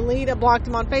blocked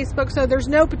him on Facebook. So there's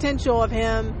no potential of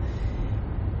him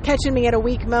catching me at a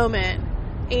weak moment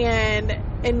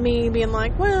and me being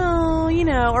like, well,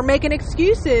 or making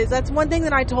excuses. That's one thing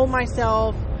that I told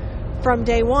myself from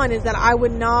day one, is that I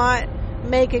would not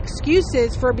make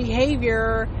excuses for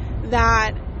behavior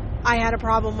that I had a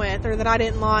problem with, or that I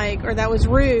didn't like, or that was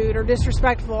rude or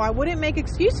disrespectful. I wouldn't make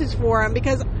excuses for him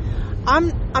because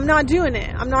I'm not doing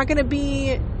it. I'm not going to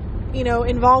be,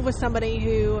 involved with somebody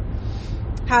who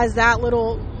has that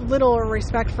little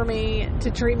respect for me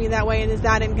to treat me that way and is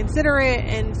that inconsiderate.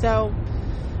 And so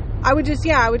I would just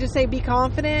say be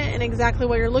confident in exactly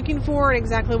what you're looking for and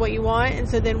exactly what you want. And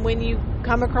so then when you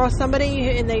come across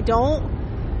somebody and they don't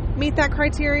meet that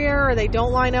criteria or they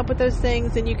don't line up with those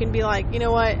things, then you can be like, you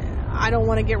know what, I don't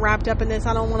want to get wrapped up in this.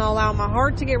 I don't want to allow my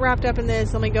heart to get wrapped up in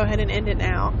this. Let me go ahead and end it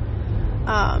now.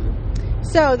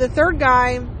 So the third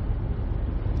guy,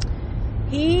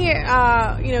 he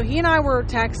and I were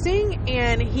texting,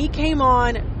 and he came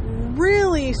on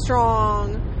really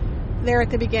strong there at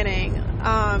the beginning,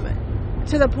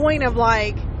 to the point of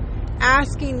like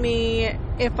asking me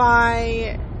if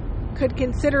I could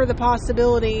consider the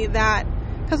possibility that,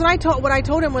 because what I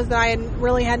told him was that I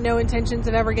really had no intentions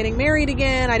of ever getting married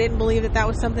again. I didn't believe that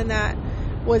was something that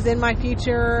was in my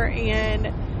future, and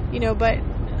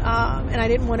I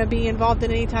didn't want to be involved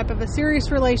in any type of a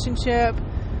serious relationship.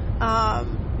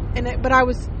 But I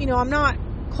was, I'm not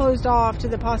closed off to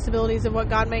the possibilities of what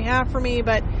God may have for me,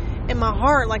 but in my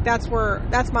heart, like that's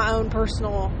my own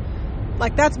personal,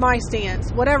 like that's my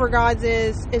stance. Whatever God's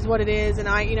is what it is. And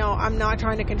I'm not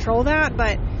trying to control that,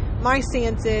 but my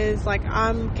stance is like,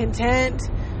 I'm content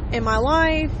in my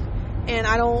life and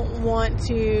I don't want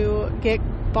to get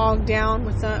bogged down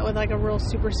with like a real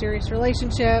super serious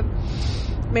relationship,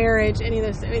 marriage, any of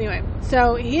those. Anyway,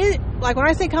 so he, like when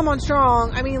I say come on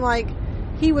strong, I mean like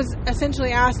he was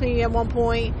essentially asking me at one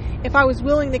point if I was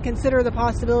willing to consider the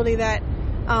possibility that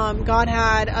God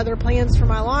had other plans for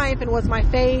my life, and was my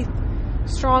faith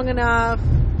strong enough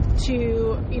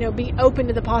to be open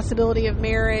to the possibility of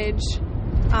marriage,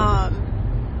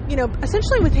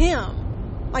 essentially with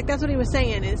him. Like that's what he was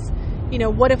saying is,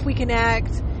 what if we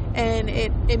connect and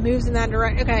it moves in that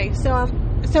direction. Okay,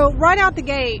 so right out the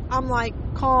gate, I'm like,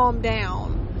 calm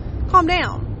down.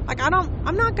 Like,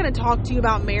 I'm not going to talk to you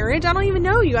about marriage. I don't even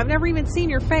know you. I've never even seen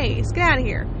your face. Get out of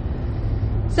here.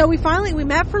 So we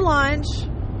met for lunch,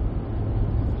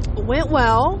 went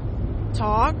well,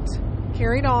 talked,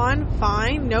 carried on,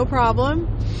 fine, no problem.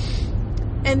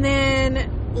 And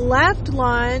then left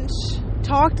lunch,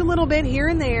 talked a little bit here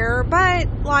and there, but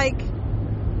like,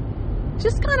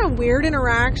 just kind of weird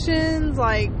interactions,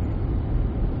 like,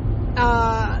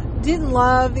 didn't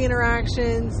love the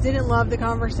interactions, didn't love the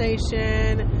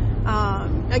conversation.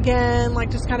 Again,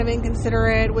 like just kind of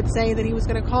inconsiderate, would say that he was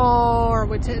going to call, or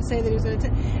would say that he was going to,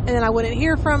 and then I wouldn't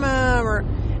hear from him,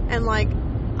 and like,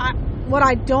 what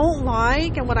I don't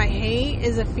like and what I hate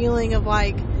is a feeling of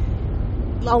like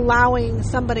allowing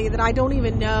somebody that I don't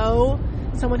even know,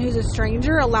 someone who's a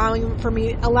stranger, allowing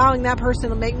that person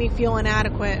to make me feel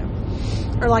inadequate,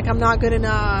 or like I'm not good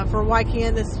enough, or why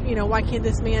can't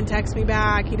this man text me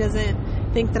back? He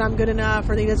doesn't think that I'm good enough,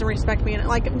 or that he doesn't respect me. And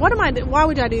like, why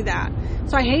would I do that?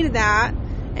 So I hated that.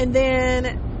 And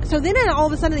then all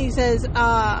of a sudden he says,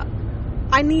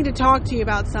 I need to talk to you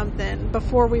about something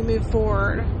before we move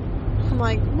forward. I'm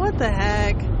like, what the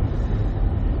heck?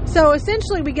 So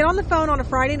essentially we get on the phone on a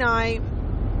Friday night,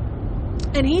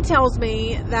 and he tells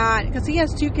me that, because he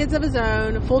has 2 kids of his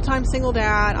own, a full-time single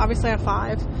dad, obviously I have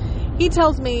 5. He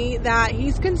tells me that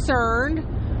he's concerned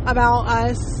about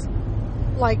us,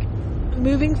 like,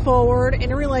 moving forward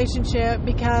in a relationship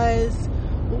because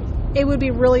it would be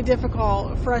really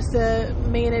difficult for us to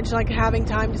manage, like, having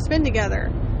time to spend together.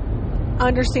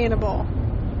 Understandable.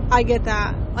 I get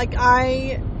that. Like,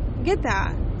 I get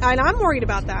that. And I'm worried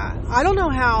about that. I don't know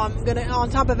how I'm going to,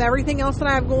 on top of everything else that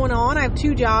I have going on, I have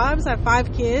 2 jobs, I have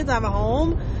 5 kids, I have a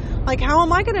home. Like, how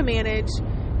am I going to manage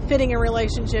fitting a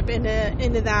relationship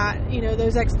into that, you know,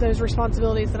 those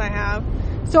responsibilities that I have.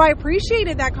 So I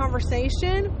appreciated that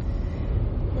conversation.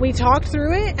 We talked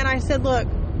through it, and I said, look,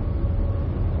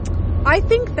 I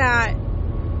think that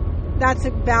that's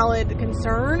a valid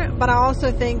concern, but I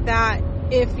also think that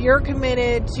if you're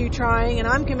committed to trying and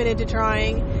I'm committed to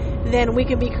trying, then we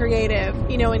can be creative,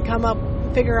 you know, and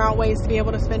figure out ways to be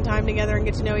able to spend time together and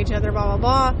get to know each other, blah,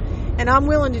 blah, blah. And I'm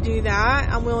willing to do that.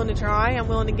 I'm willing to try. I'm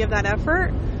willing to give that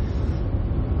effort.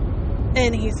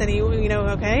 And he said, you know,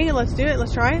 okay, let's do it.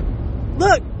 Let's try it.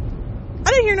 Look, I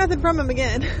didn't hear nothing from him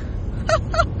again.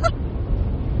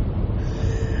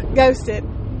 Ghosted.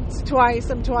 It's twice.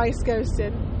 I'm twice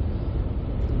ghosted.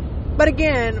 But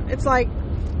again, it's like,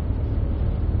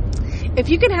 if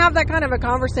you can have that kind of a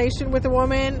conversation with a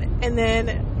woman and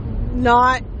then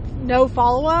no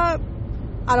follow-up,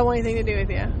 I don't want anything to do with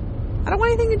you. I don't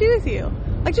want anything to do with you.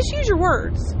 Like, just use your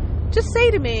words. Just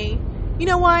say to me, you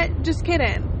know what, just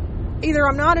kidding. Either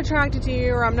I'm not attracted to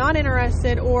you, or I'm not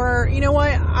interested, or, you know what,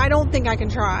 I don't think I can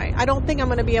try. I don't think I'm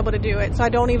going to be able to do it, so I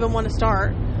don't even want to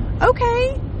start.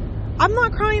 Okay, I'm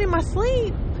not crying in my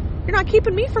sleep. You're not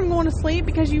keeping me from going to sleep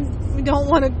because you don't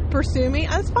want to pursue me.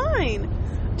 That's fine.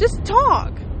 Just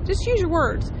talk. Just use your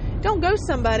words. Don't ghost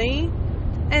somebody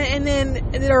and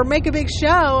then, or make a big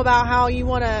show about how you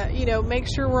want to, you know, make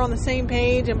sure we're on the same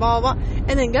page and blah, blah, blah,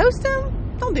 and then ghost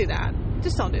them. Don't do that.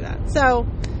 Just don't do that. So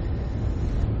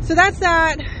that's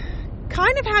that.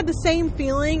 Kind of had the same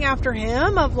feeling after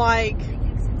him of like,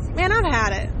 man, I've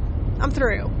had it. I'm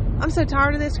through. I'm so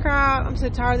tired of this crap. I'm so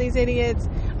tired of these idiots.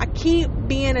 I keep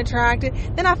being attracted.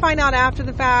 Then I find out after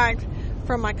the fact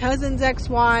from my cousin's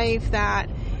ex-wife that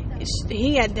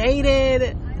he had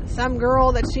dated some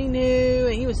girl that she knew,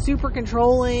 and he was super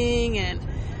controlling, and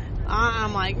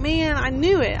I'm like, man, I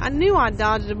knew it. I knew I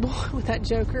dodged a bullet with that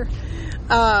joker.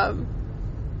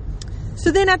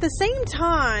 So then at the same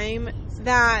time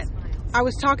that I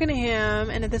was talking to him,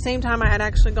 and at the same time I had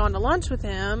actually gone to lunch with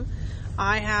him,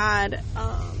 I had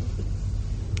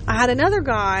another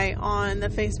guy on the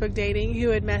Facebook dating who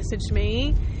had messaged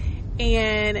me,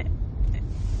 and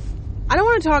I don't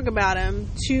want to talk about him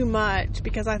too much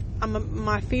because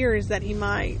my fear is that he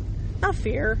might, not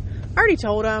fear, I already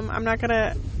told him I'm not going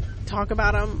to talk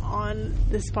about him on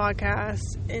this podcast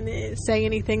and say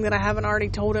anything that I haven't already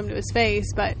told him to his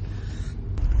face, but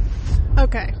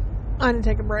okay, I didn't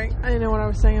take a break. I didn't know what I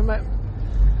was saying, but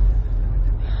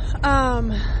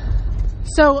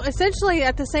so essentially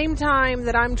at the same time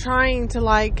that I'm trying to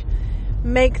like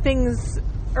make things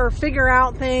or figure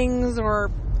out things or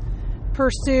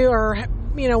pursue or,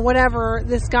 you know, whatever,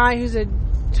 this guy who's a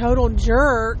total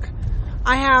jerk,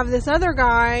 I have this other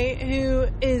guy who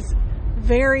is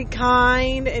very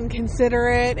kind and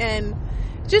considerate, and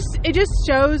it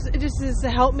just has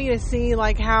helped me to see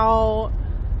like how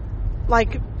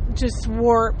like just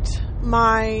warped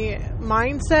my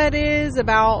mindset is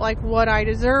about like what I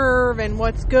deserve and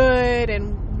what's good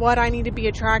and what I need to be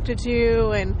attracted to.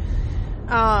 And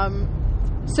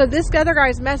so this other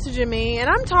guy's messaging me, and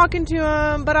I'm talking to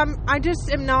him, but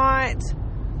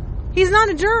he's not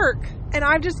a jerk, and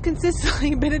I've just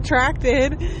consistently been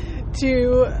attracted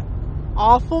to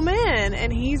awful men,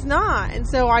 and he's not, and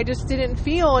so I just didn't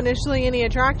feel initially any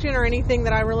attraction or anything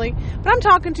but I'm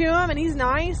talking to him, and he's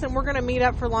nice, and we're gonna meet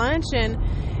up for lunch, and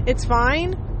it's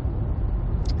fine.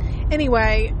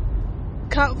 Anyway,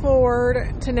 cut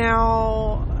forward to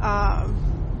now,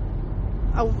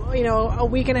 a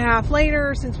week and a half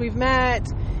later since we've met,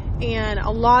 and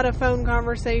a lot of phone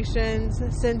conversations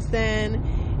since then,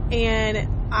 and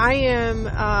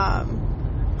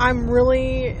I'm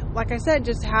really, like I said,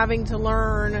 just having to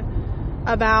learn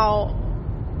about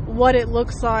what it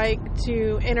looks like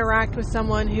to interact with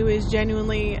someone who is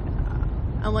genuinely,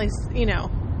 unless, you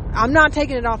know, I'm not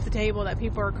taking it off the table that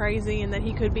people are crazy and that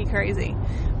he could be crazy,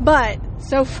 but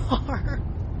so far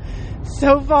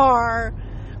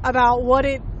about what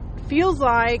it feels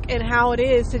like and how it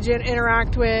is to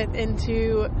interact with and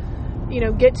to, you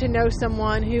know, get to know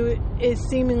someone who is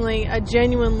seemingly a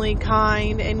genuinely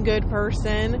kind and good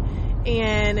person,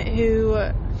 and who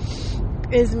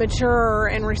is mature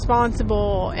and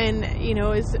responsible, and, you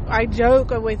know, I joke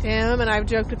with him, and I've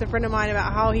joked with a friend of mine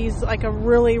about how he's like a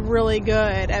really, really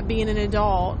good at being an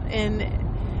adult,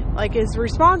 and like is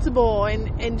responsible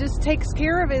and just takes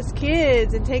care of his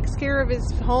kids and takes care of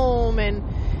his home, and,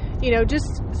 you know,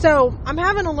 just, so I'm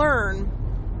having to learn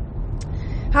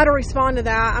how to respond to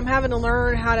that. I'm having to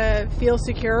learn how to feel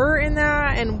secure in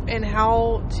that, and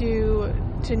how to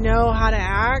know how to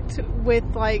act with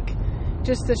like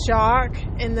just the shock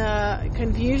and the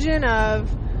confusion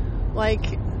of like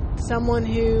someone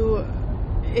who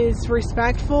is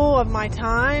respectful of my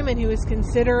time and who is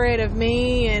considerate of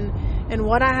me and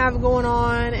what I have going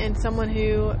on, and someone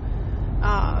who,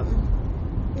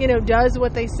 does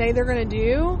what they say they're going to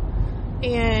do.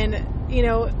 And,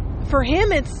 for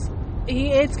him,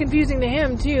 it's confusing to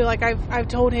him too. Like I've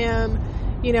told him,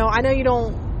 I know you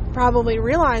don't probably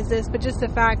realize this, but just the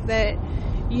fact that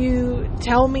you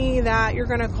tell me that you're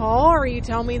going to call, or you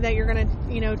tell me that you're going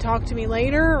to, talk to me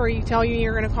later, or you tell you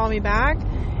you're going to call me back,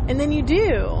 and then you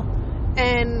do.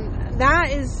 And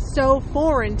that is so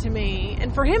foreign to me.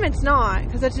 And for him, it's not,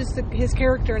 because that's just his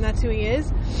character and that's who he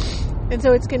is. And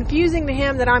so it's confusing to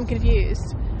him that I'm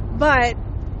confused. But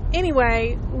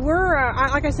anyway,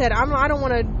 like I said, I don't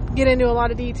want to get into a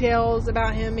lot of details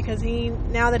about him, because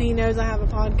now that he knows I have a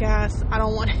podcast, I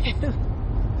don't want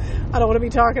to be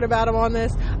talking about him on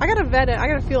this. I got to vet it. I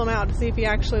got to feel him out to see if he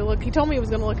actually looked. He told me he was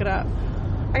going to look it up.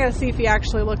 I got to see if he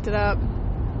actually looked it up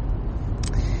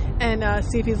and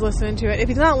see if he's listening to it. If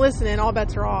he's not listening, all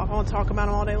bets are off. I'll talk about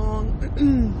him all day long.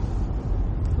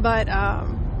 But,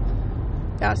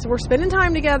 yeah, so we're spending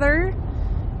time together.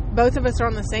 Both of us are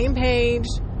on the same page,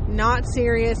 not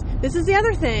serious. This is the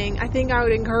other thing I think I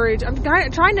would encourage. I'm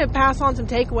trying to pass on some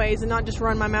takeaways and not just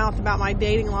run my mouth about my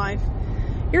dating life.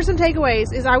 Here's some takeaways,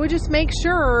 is I would just make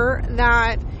sure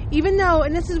that even though,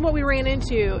 and this is what we ran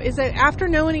into, is that after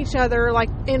knowing each other, like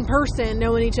in person,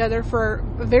 knowing each other for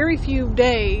a very few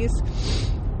days,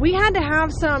 we had to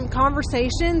have some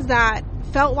conversations that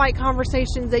felt like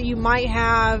conversations that you might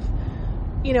have,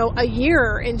 a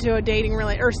year into a dating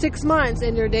relationship, or 6 months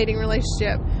into a dating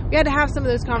relationship. We had to have some of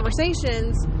those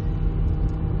conversations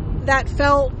that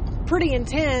felt pretty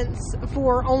intense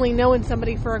for only knowing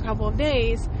somebody for a couple of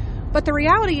days. But the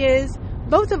reality is,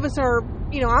 both of us are,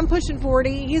 I'm pushing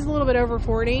 40. He's a little bit over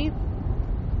 40.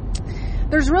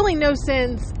 There's really no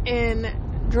sense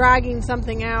in dragging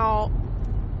something out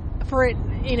for it,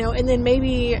 and then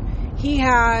maybe he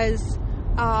has,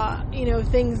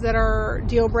 things that are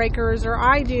deal breakers, or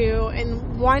I do.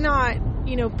 And why not,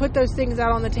 put those things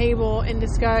out on the table and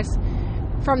discuss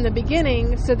from the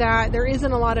beginning, so that there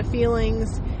isn't a lot of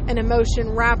feelings and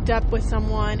emotion wrapped up with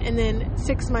someone, and then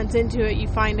 6 months into it you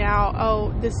find out,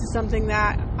 oh, this is something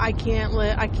that I can't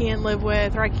live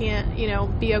with, or I can't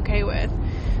be okay with.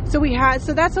 So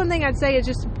that's one thing I'd say, is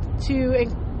just to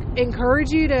encourage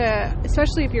you to,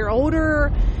 especially if you're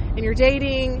older and you're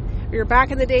dating, or you're back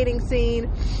in the dating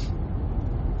scene,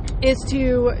 is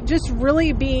to just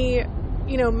really be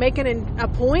making a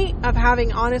point of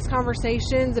having honest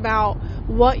conversations about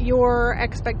what your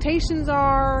expectations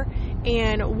are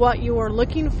and what you're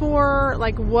looking for,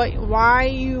 like why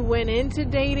you went into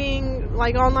dating,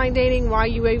 like online dating, why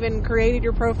you even created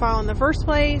your profile in the first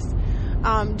place,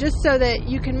 just so that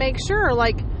you can make sure,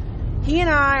 like, he and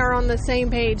I are on the same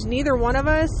page. Neither one of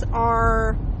us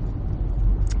are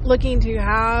looking to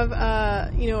have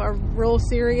a real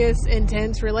serious,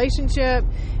 intense relationship.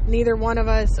 Neither one of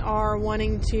us are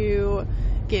wanting to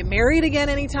get married again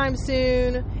anytime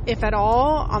soon, if at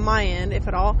all, on my end, if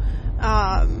at all.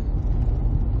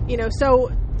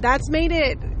 So that's made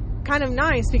it kind of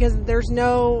nice, because there's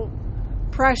no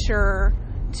pressure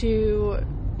to,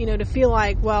 to feel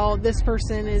like, well, this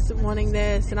person is wanting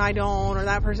this and I don't, or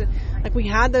that person. Like, we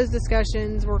had those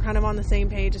discussions. We're kind of on the same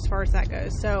page as far as that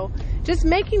goes. So just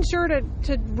making sure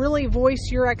to really voice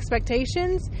your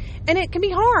expectations. And it can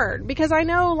be hard, because I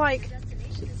know, like,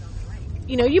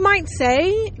 you might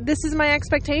say, this is my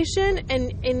expectation,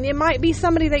 and it might be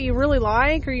somebody that you really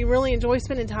like, or you really enjoy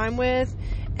spending time with.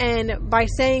 And by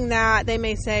saying that, they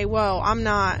may say, well,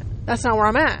 that's not where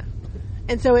I'm at.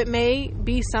 And so it may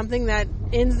be something that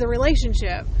ends the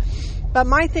relationship. But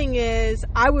my thing is,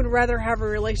 I would rather have a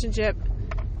relationship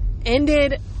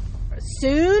ended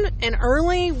soon and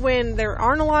early, when there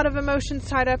aren't a lot of emotions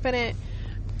tied up in it,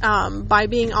 by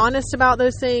being honest about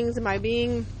those things and by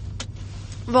being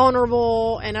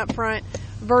vulnerable and upfront,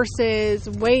 versus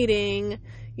waiting,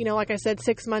 like I said,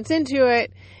 6 months into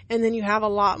it, and then you have a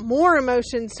lot more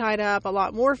emotions tied up, a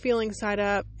lot more feelings tied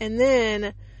up, and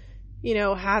then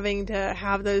having to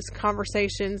have those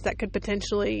conversations that could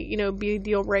potentially, be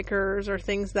deal breakers, or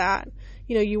things that,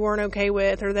 you weren't okay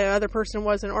with, or the other person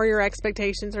wasn't, or your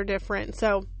expectations are different.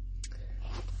 So,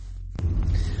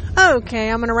 okay,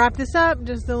 I'm going to wrap this up.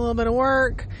 Just a little bit of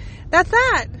work. That's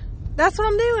that. That's what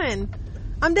I'm doing.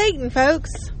 I'm dating, folks.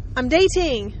 I'm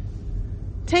dating.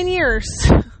 10 years.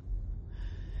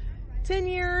 10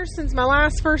 years since my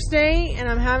last first date, and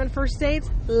I'm having first dates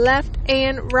left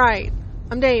and right.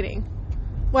 I'm dating.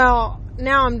 Well,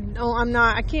 now I'm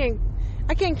not, I can't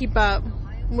keep up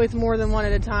with more than one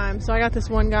at a time. So I got this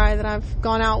one guy that I've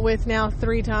gone out with now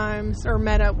 3 times, or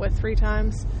met up with 3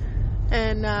 times.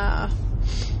 And,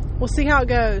 we'll see how it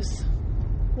goes.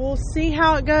 We'll see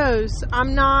how it goes.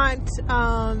 I'm not,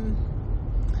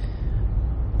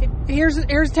 here's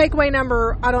takeaway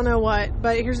number, I don't know what,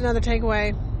 but here's another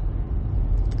takeaway.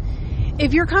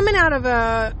 If you're coming out of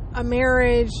a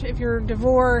marriage, if you're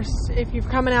divorced, if you're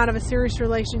coming out of a serious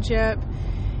relationship,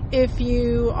 if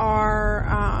you are,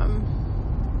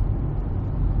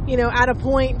 at a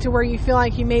point to where you feel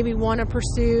like you maybe want to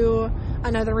pursue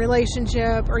another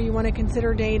relationship, or you want to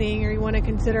consider dating, or you want to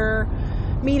consider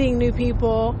meeting new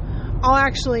people,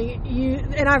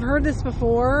 and I've heard this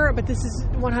before, but this is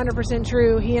 100%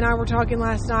 true. He and I were talking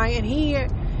last night, and he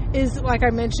is, like I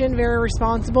mentioned, very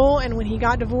responsible. And when he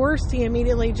got divorced, he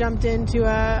immediately jumped into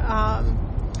a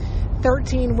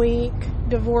 13-week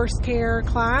divorce care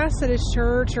class at his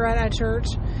church, or at church.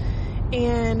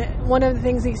 And one of the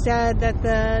things he said that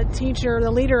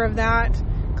the leader of that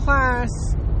class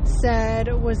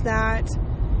said was that,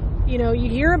 you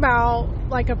hear about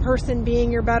like a person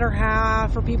being your better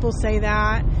half, or people say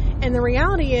that. And the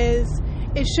reality is,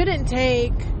 it shouldn't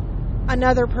take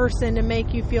another person to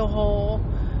make you feel whole.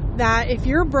 That if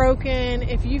you're broken,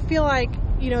 if you feel like,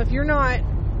 if you're not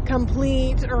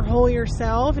complete or whole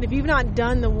yourself, and if you've not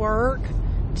done the work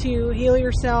to heal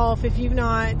yourself, if you've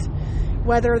not,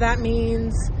 whether that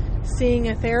means seeing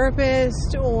a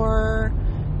therapist or,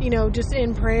 just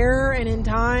in prayer and in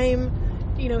time,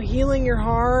 healing your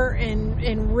heart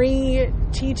and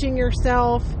re-teaching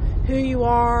yourself who you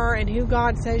are and who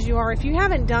God says you are. If you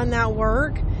haven't done that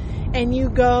work and you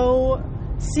go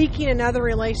seeking another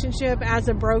relationship as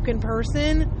a broken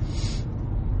person,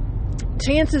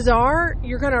 chances are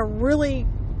you're going to really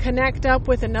connect up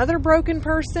with another broken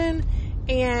person,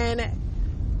 and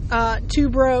two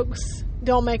brokes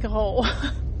don't make a whole.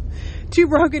 Two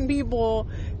broken people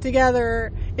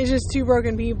together is just two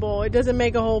broken people. It doesn't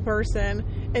make a whole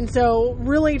person. And so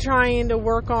really trying to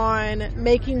work on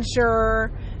making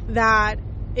sure that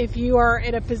if you are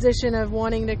in a position of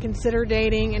wanting to consider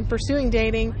dating and pursuing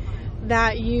dating,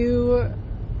 that you...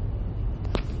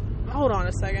 Hold on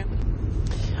a second.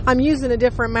 I'm using a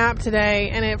different map today,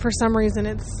 and for some reason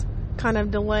it's kind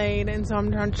of delayed, and so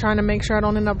I'm trying to make sure I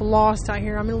don't end up lost out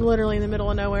here. I'm literally in the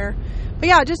middle of nowhere. But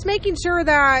yeah, just making sure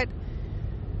that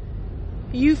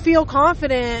you feel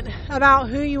confident about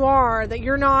who you are, that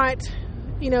you're not,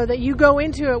 that you go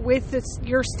into it with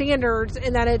your standards,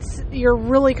 and that you're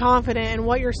really confident in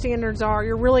what your standards are.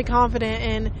 You're really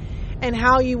confident in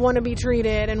how you want to be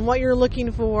treated, and what you're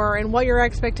looking for, and what your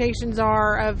expectations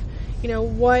are of,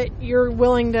 what you're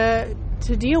willing to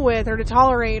deal with, or to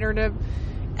tolerate, or to,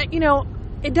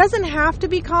 it doesn't have to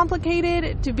be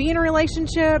complicated to be in a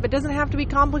relationship. It doesn't have to be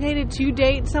complicated to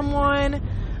date someone.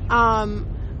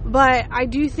 But I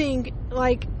do think,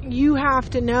 you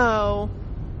have to know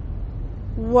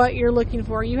what you're looking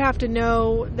for. You have to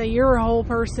know that you're a whole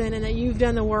person, and that you've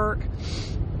done the work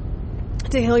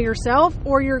to heal yourself,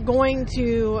 or you're going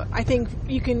to, I think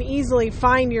you can easily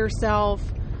find yourself,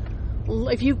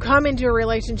 if you come into a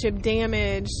relationship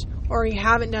damaged, or you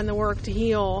haven't done the work to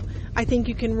heal, I think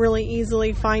you can really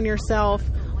easily find yourself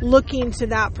looking to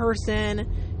that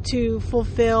person to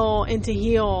fulfill and to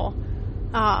heal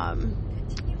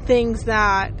things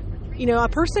that, a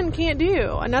person can't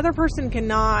do. Another person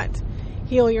cannot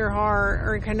heal your heart,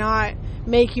 or cannot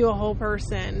make you a whole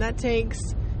person. That takes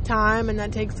time, and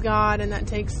that takes God, and that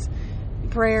takes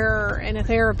prayer, and a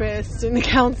therapist, and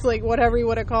counseling, whatever you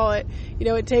want to call it.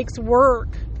 It takes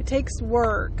work. It takes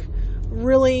work.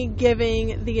 Really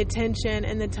giving the attention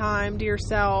and the time to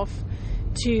yourself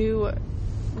to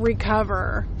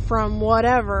recover from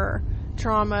whatever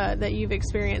trauma that you've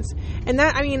experienced. And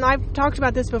that, I've talked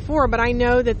about this before, but I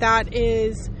know that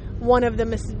is one of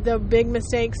the big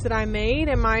mistakes that I made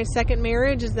in my second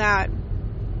marriage, is that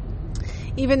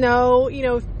even though,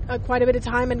 quite a bit of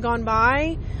time had gone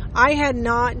by, I had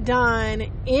not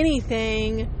done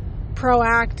anything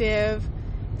proactive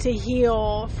to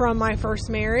heal from my first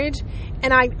marriage.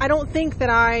 And I don't think that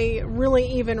I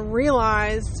really even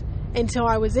realized until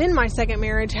I was in my second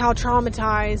marriage how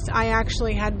traumatized I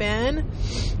actually had been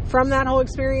from that whole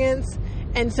experience.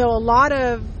 And so a lot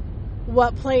of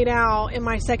what played out in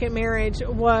my second marriage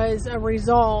was a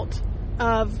result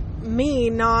of me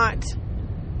not,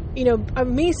 of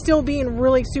me still being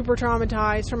really super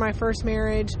traumatized from my first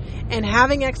marriage, and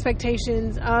having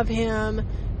expectations of him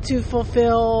to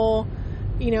fulfill,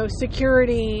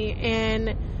 security,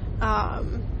 and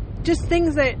just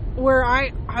things where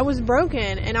I was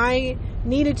broken, and I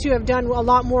needed to have done a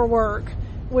lot more work,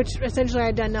 which essentially I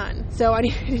had done none. So I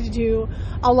needed to do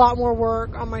a lot more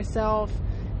work on myself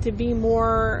to be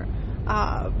more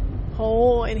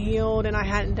whole and healed, and I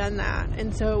hadn't done that.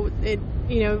 And so it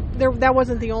that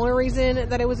wasn't the only reason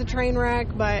that it was a train wreck,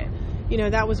 but,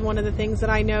 that was one of the things that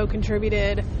I know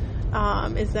contributed,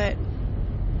 is that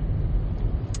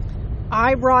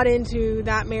I brought into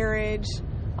that marriage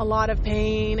a lot of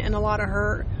pain and a lot of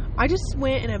hurt. I just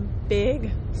went in a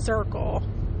big circle.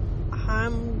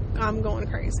 I'm going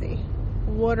crazy.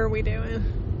 What are we doing?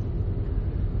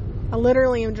 I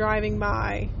literally am driving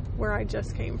by where I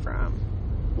just came from.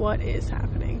 What is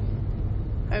happening?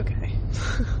 Okay.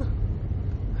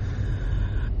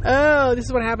 Oh, this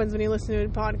is what happens when you listen to a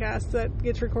podcast that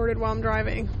gets recorded while I'm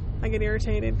driving. I get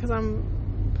irritated because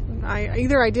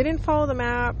either I didn't follow the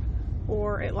map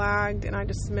or it lagged and I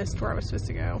just missed where I was supposed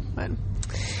to go. But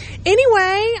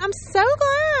anyway, I'm so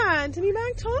glad to be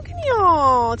back talking to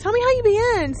y'all. Tell me how you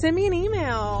been. Send me an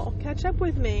email. Catch up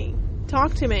with me.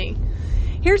 Talk to me.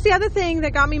 Here's the other thing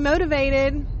that got me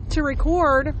motivated to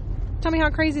record. Tell me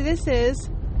how crazy this is.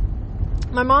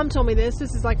 My mom told me this.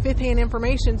 This is like fifth-hand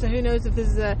information, so who knows if this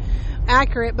is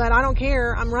accurate, but I don't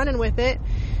care. I'm running with it.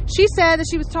 She said that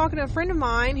she was talking to a friend of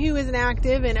mine who is an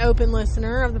active and open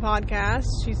listener of the podcast.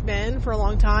 She's been for a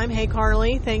long time. Hey,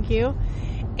 Carly. Thank you.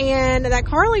 And that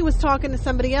Carly was talking to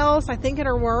somebody else, I think at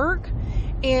her work.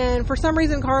 And for some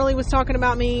reason, Carly was talking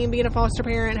about me being a foster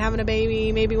parent, having a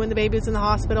baby, maybe when the baby was in the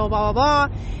hospital, blah, blah,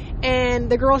 blah. And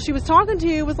the girl she was talking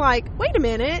to was like, wait a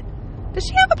minute, does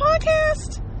she have a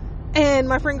podcast? And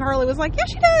my friend Carly was like, yeah,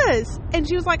 she does. And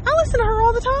she was like, I listen to her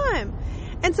all the time.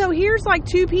 And so here's like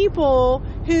two people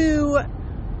who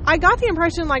I got the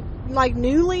impression like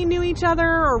newly knew each other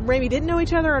or maybe didn't know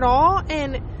each other at all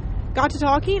and got to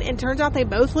talking, and turns out they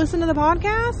both listened to the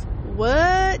podcast.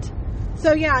 What?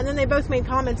 So yeah, and then they both made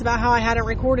comments about how I hadn't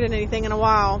recorded anything in a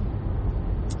while.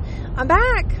 I'm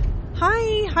back.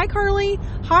 Hi Carly.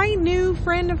 Hi, new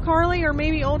friend of Carly, or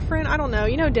maybe old friend. I don't know.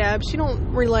 Deb, she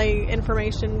don't relay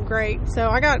information great. So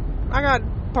I got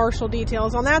partial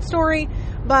details on that story,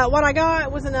 but what I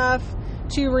got was enough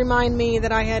to remind me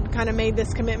that I had kind of made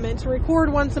this commitment to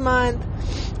record once a month.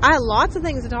 I had lots of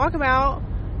things to talk about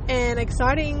and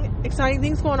exciting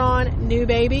things going on. New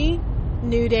baby,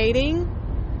 new dating,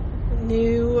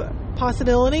 new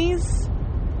possibilities.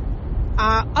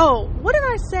 What did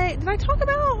I say? Did I talk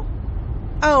about?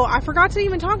 Oh, I forgot to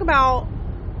even talk about,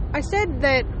 I said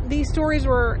that these stories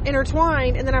were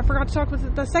intertwined, and then I forgot to talk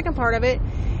with the second part of it,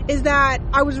 is that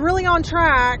I was really on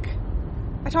track.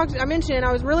 I mentioned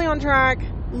I was really on track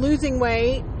losing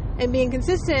weight and being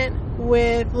consistent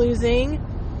with losing,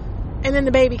 and then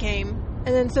the baby came.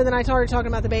 And then I started talking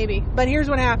about the baby. But here's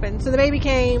what happened. So the baby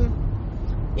came,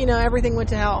 everything went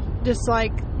to hell. Just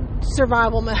like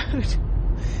survival mode.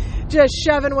 Just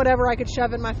shoving whatever I could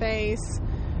shove in my face.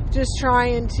 Just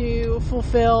trying to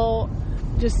fulfill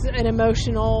just an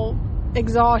emotional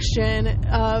exhaustion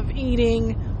of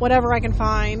eating whatever I can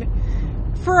find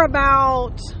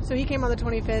so he came on the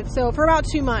 25th. So for about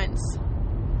 2 months,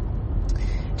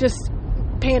 just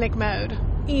panic mode,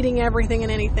 eating everything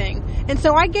and anything. And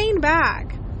so I gained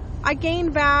back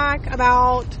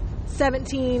about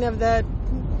 17 of the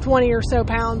 20 or so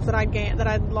pounds that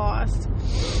I'd lost.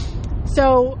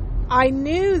 So I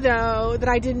knew, though, that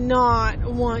I did not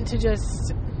want to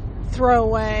just throw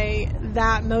away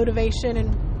that motivation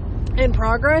and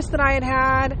progress that I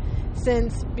had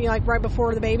since, right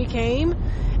before the baby came.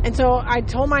 And so I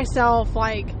told myself,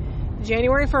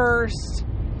 January 1st,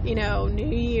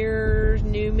 New Year's,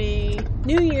 new me.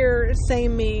 New Year,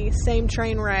 same me, same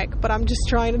train wreck, but I'm just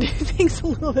trying to do things a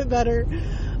little bit better.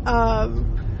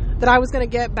 That I was going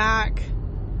to get back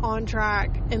on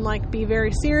track and, be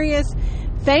very serious.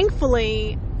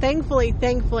 Thankfully,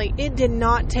 it did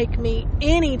not take me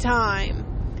any time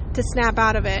to snap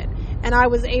out of it. And I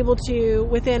was able to,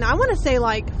 within, I want to say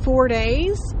 4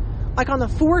 days, on the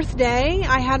 4th day,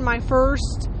 I had my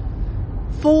first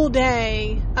full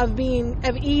day of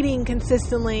eating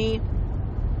consistently,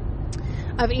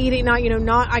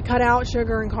 I cut out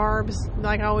sugar and carbs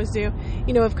like I always do,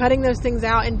 of cutting those things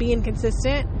out and being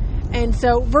consistent. And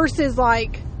so versus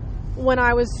when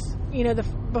I was,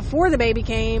 before the baby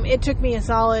came, it took me a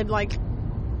solid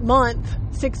month,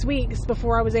 6 weeks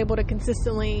before I was able to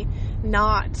consistently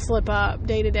not slip up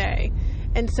day to day.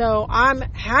 And so I'm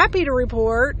happy to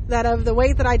report that of the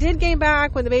weight that I did gain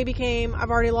back when the baby came, I've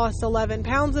already lost 11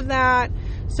 pounds of that.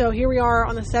 So here we are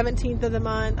on the 17th of the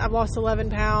month. I've lost 11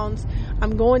 pounds.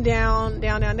 I'm going down.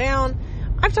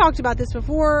 I've talked about this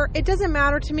before. It doesn't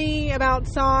matter to me about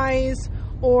size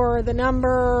or the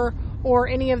number or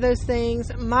any of those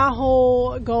things. My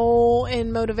whole goal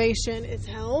and motivation is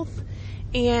health.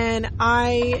 And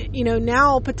I,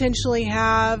 now potentially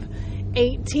have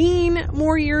 18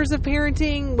 more years of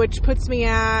parenting, which puts me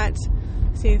at,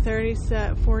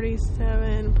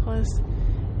 47 plus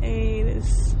 8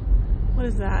 is, what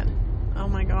is that? Oh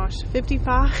my gosh,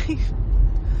 55?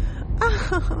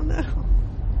 Oh no.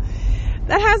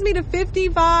 That has me to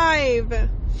 55.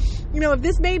 You know, if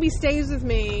this baby stays with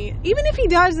me, even if he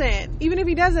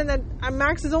doesn't, then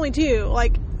Max is only 2.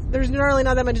 Like, there's really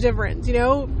not that much difference, you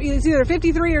know? It's either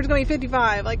 53 or it's going to be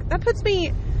 55. Like, that puts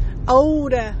me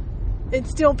old and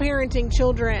still parenting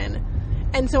children.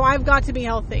 And so I've got to be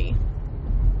healthy.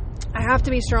 I have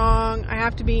to be strong. I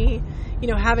have to be, you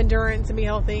know, have endurance and be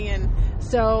healthy. And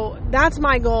so that's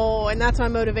my goal and that's my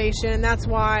motivation. That's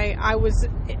why I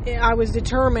was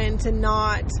determined to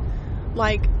not,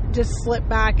 like, just slip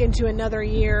back into another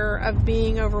year of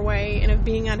being overweight and of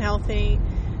being unhealthy.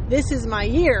 This is my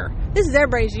year. This is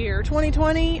everybody's year.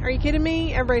 2020, are you kidding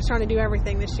me? Everybody's trying to do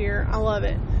everything this year. I love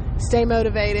it. Stay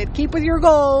motivated. Keep with your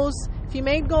goals. If you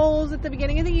made goals at the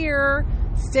beginning of the year,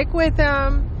 stick with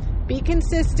them. Be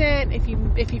consistent. If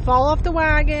you fall off the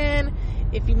wagon,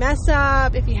 if you mess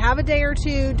up, if you have a day or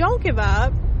two, don't give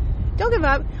up. Don't give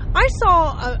up. I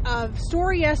saw a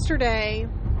story yesterday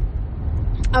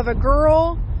of a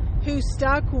girl who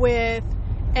stuck with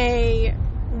a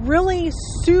really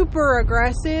super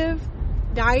aggressive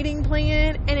dieting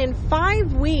plan, and in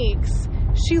 5 weeks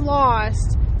she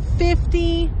lost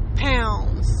 50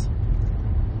 pounds.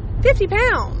 50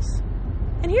 pounds.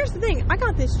 And here's the thing, I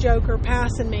got this joker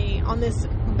passing me on this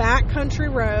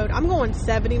backcountry road. I'm going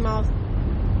 70 miles.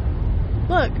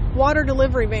 Look, water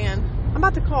delivery van. I'm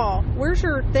about to call. Where's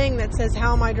your thing that says,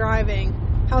 how am I driving?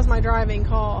 How's my driving?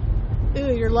 Call.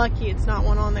 Ooh, you're lucky it's not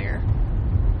one on there.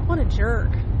 What a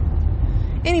jerk.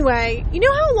 Anyway, you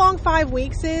know how long 5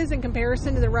 weeks is in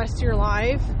comparison to the rest of your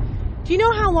life? Do you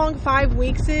know how long 5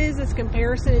 weeks is as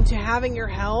comparison to having your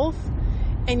health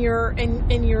and your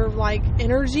like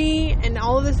energy and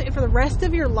all of this for the rest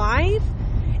of your life?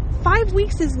 5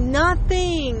 weeks is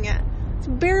nothing. It's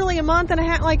barely a month and a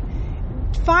half. Like,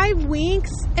 5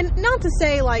 weeks, and not to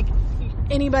say like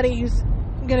anybody who's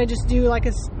gonna just do like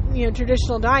a, you know,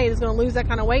 traditional diet is gonna lose that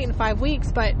kind of weight in 5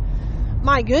 weeks, but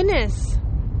my goodness,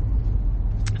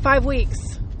 5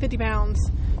 weeks, 50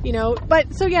 pounds, you know.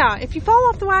 But so yeah, if you fall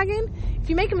off the wagon, if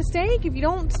you make a mistake, if you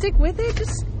don't stick with it,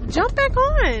 just jump back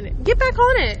on, get back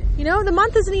on it. You know, the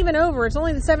month isn't even over. It's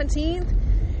only the 17th.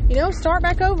 You know, start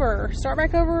back over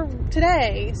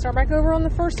today, start back over on the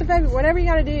 1st of February, whatever you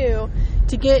got to do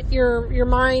to get your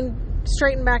mind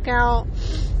straightened back out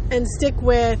and stick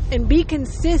with and be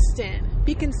consistent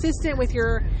with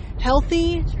your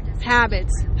healthy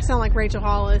habits. I sound like Rachel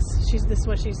Hollis. This is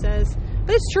what she says,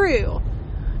 but it's true.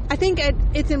 I think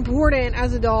it's important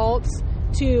as adults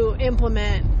to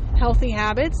implement healthy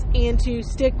habits and to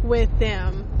stick with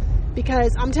them,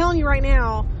 because I'm telling you right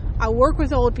now, I work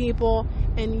with old people,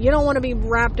 and you don't want to be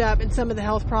wrapped up in some of the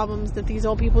health problems that these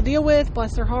old people deal with.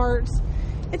 Bless their hearts.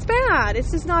 It's bad.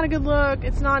 It's just not a good look.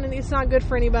 It's not good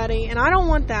for anybody, and I don't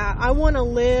want that. I want to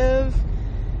live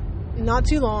not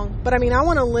too long, but I mean, I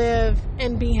want to live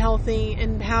and be healthy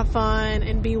and have fun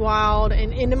and be wild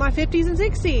and into my 50s and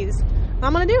 60s.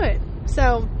 I'm going to do it.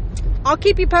 So I'll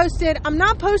keep you posted. I'm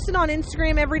not posting on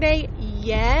Instagram every day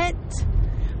yet,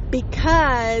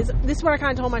 because this is what I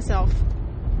kind of told myself.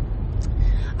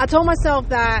 I told myself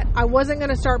that I wasn't going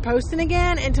to start posting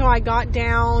again until I got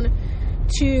down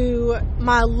to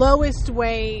my lowest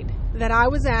weight that I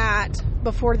was at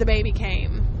before the baby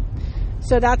came.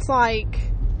 So that's like,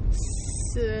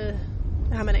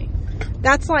 how many?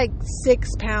 That's like 6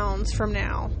 pounds from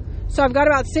now. So I've got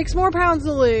about 6 more pounds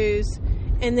to lose,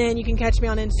 and then you can catch me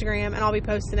on Instagram, and I'll be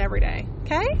posting every day.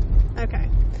 Okay? Okay.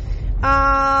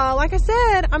 Like I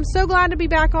said, I'm so glad to be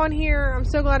back on here. I'm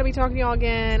so glad to be talking to y'all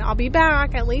again. I'll be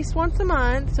back at least once a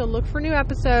month, so look for new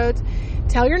episodes.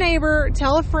 Tell your neighbor,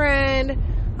 tell a friend,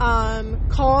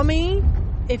 call me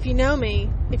if you know me.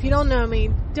 If you don't know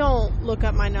me, don't look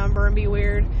up my number and be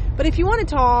weird. But if you want to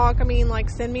talk, I mean,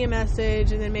 like, send me a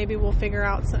message, and then maybe we'll figure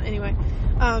out some. Anyway,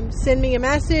 send me a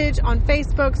message on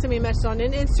Facebook, send me a message on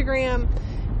Instagram,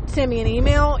 send me an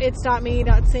email,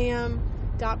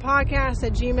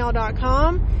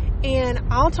 its.me.sam.podcast@gmail.com, and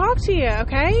I'll talk to you,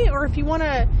 okay? Or if you want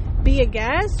to be a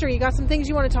guest, or you got some things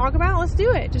you want to talk about, let's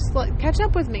do it. Just catch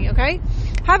up with me, okay?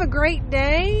 Have a great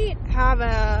day. Have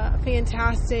a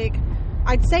fantastic,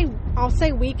 I'll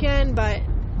say weekend, but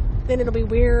then it'll be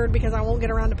weird because I won't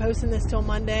get around to posting this till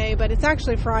Monday, but it's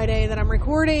actually Friday that I'm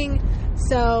recording.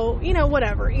 So, you know,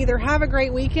 whatever. Either have a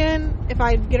great weekend if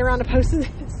I get around to posting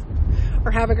this,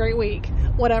 or have a great week.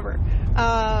 Whatever.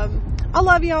 I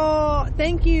love y'all.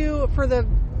 Thank you for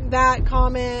that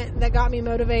comment that got me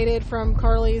motivated from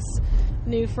Carly's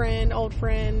new friend, old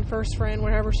friend, first friend,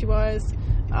 whatever she was.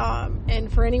 And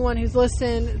for anyone who's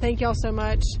listened, thank y'all so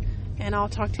much. And I'll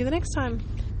talk to you the next time.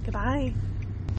 Goodbye.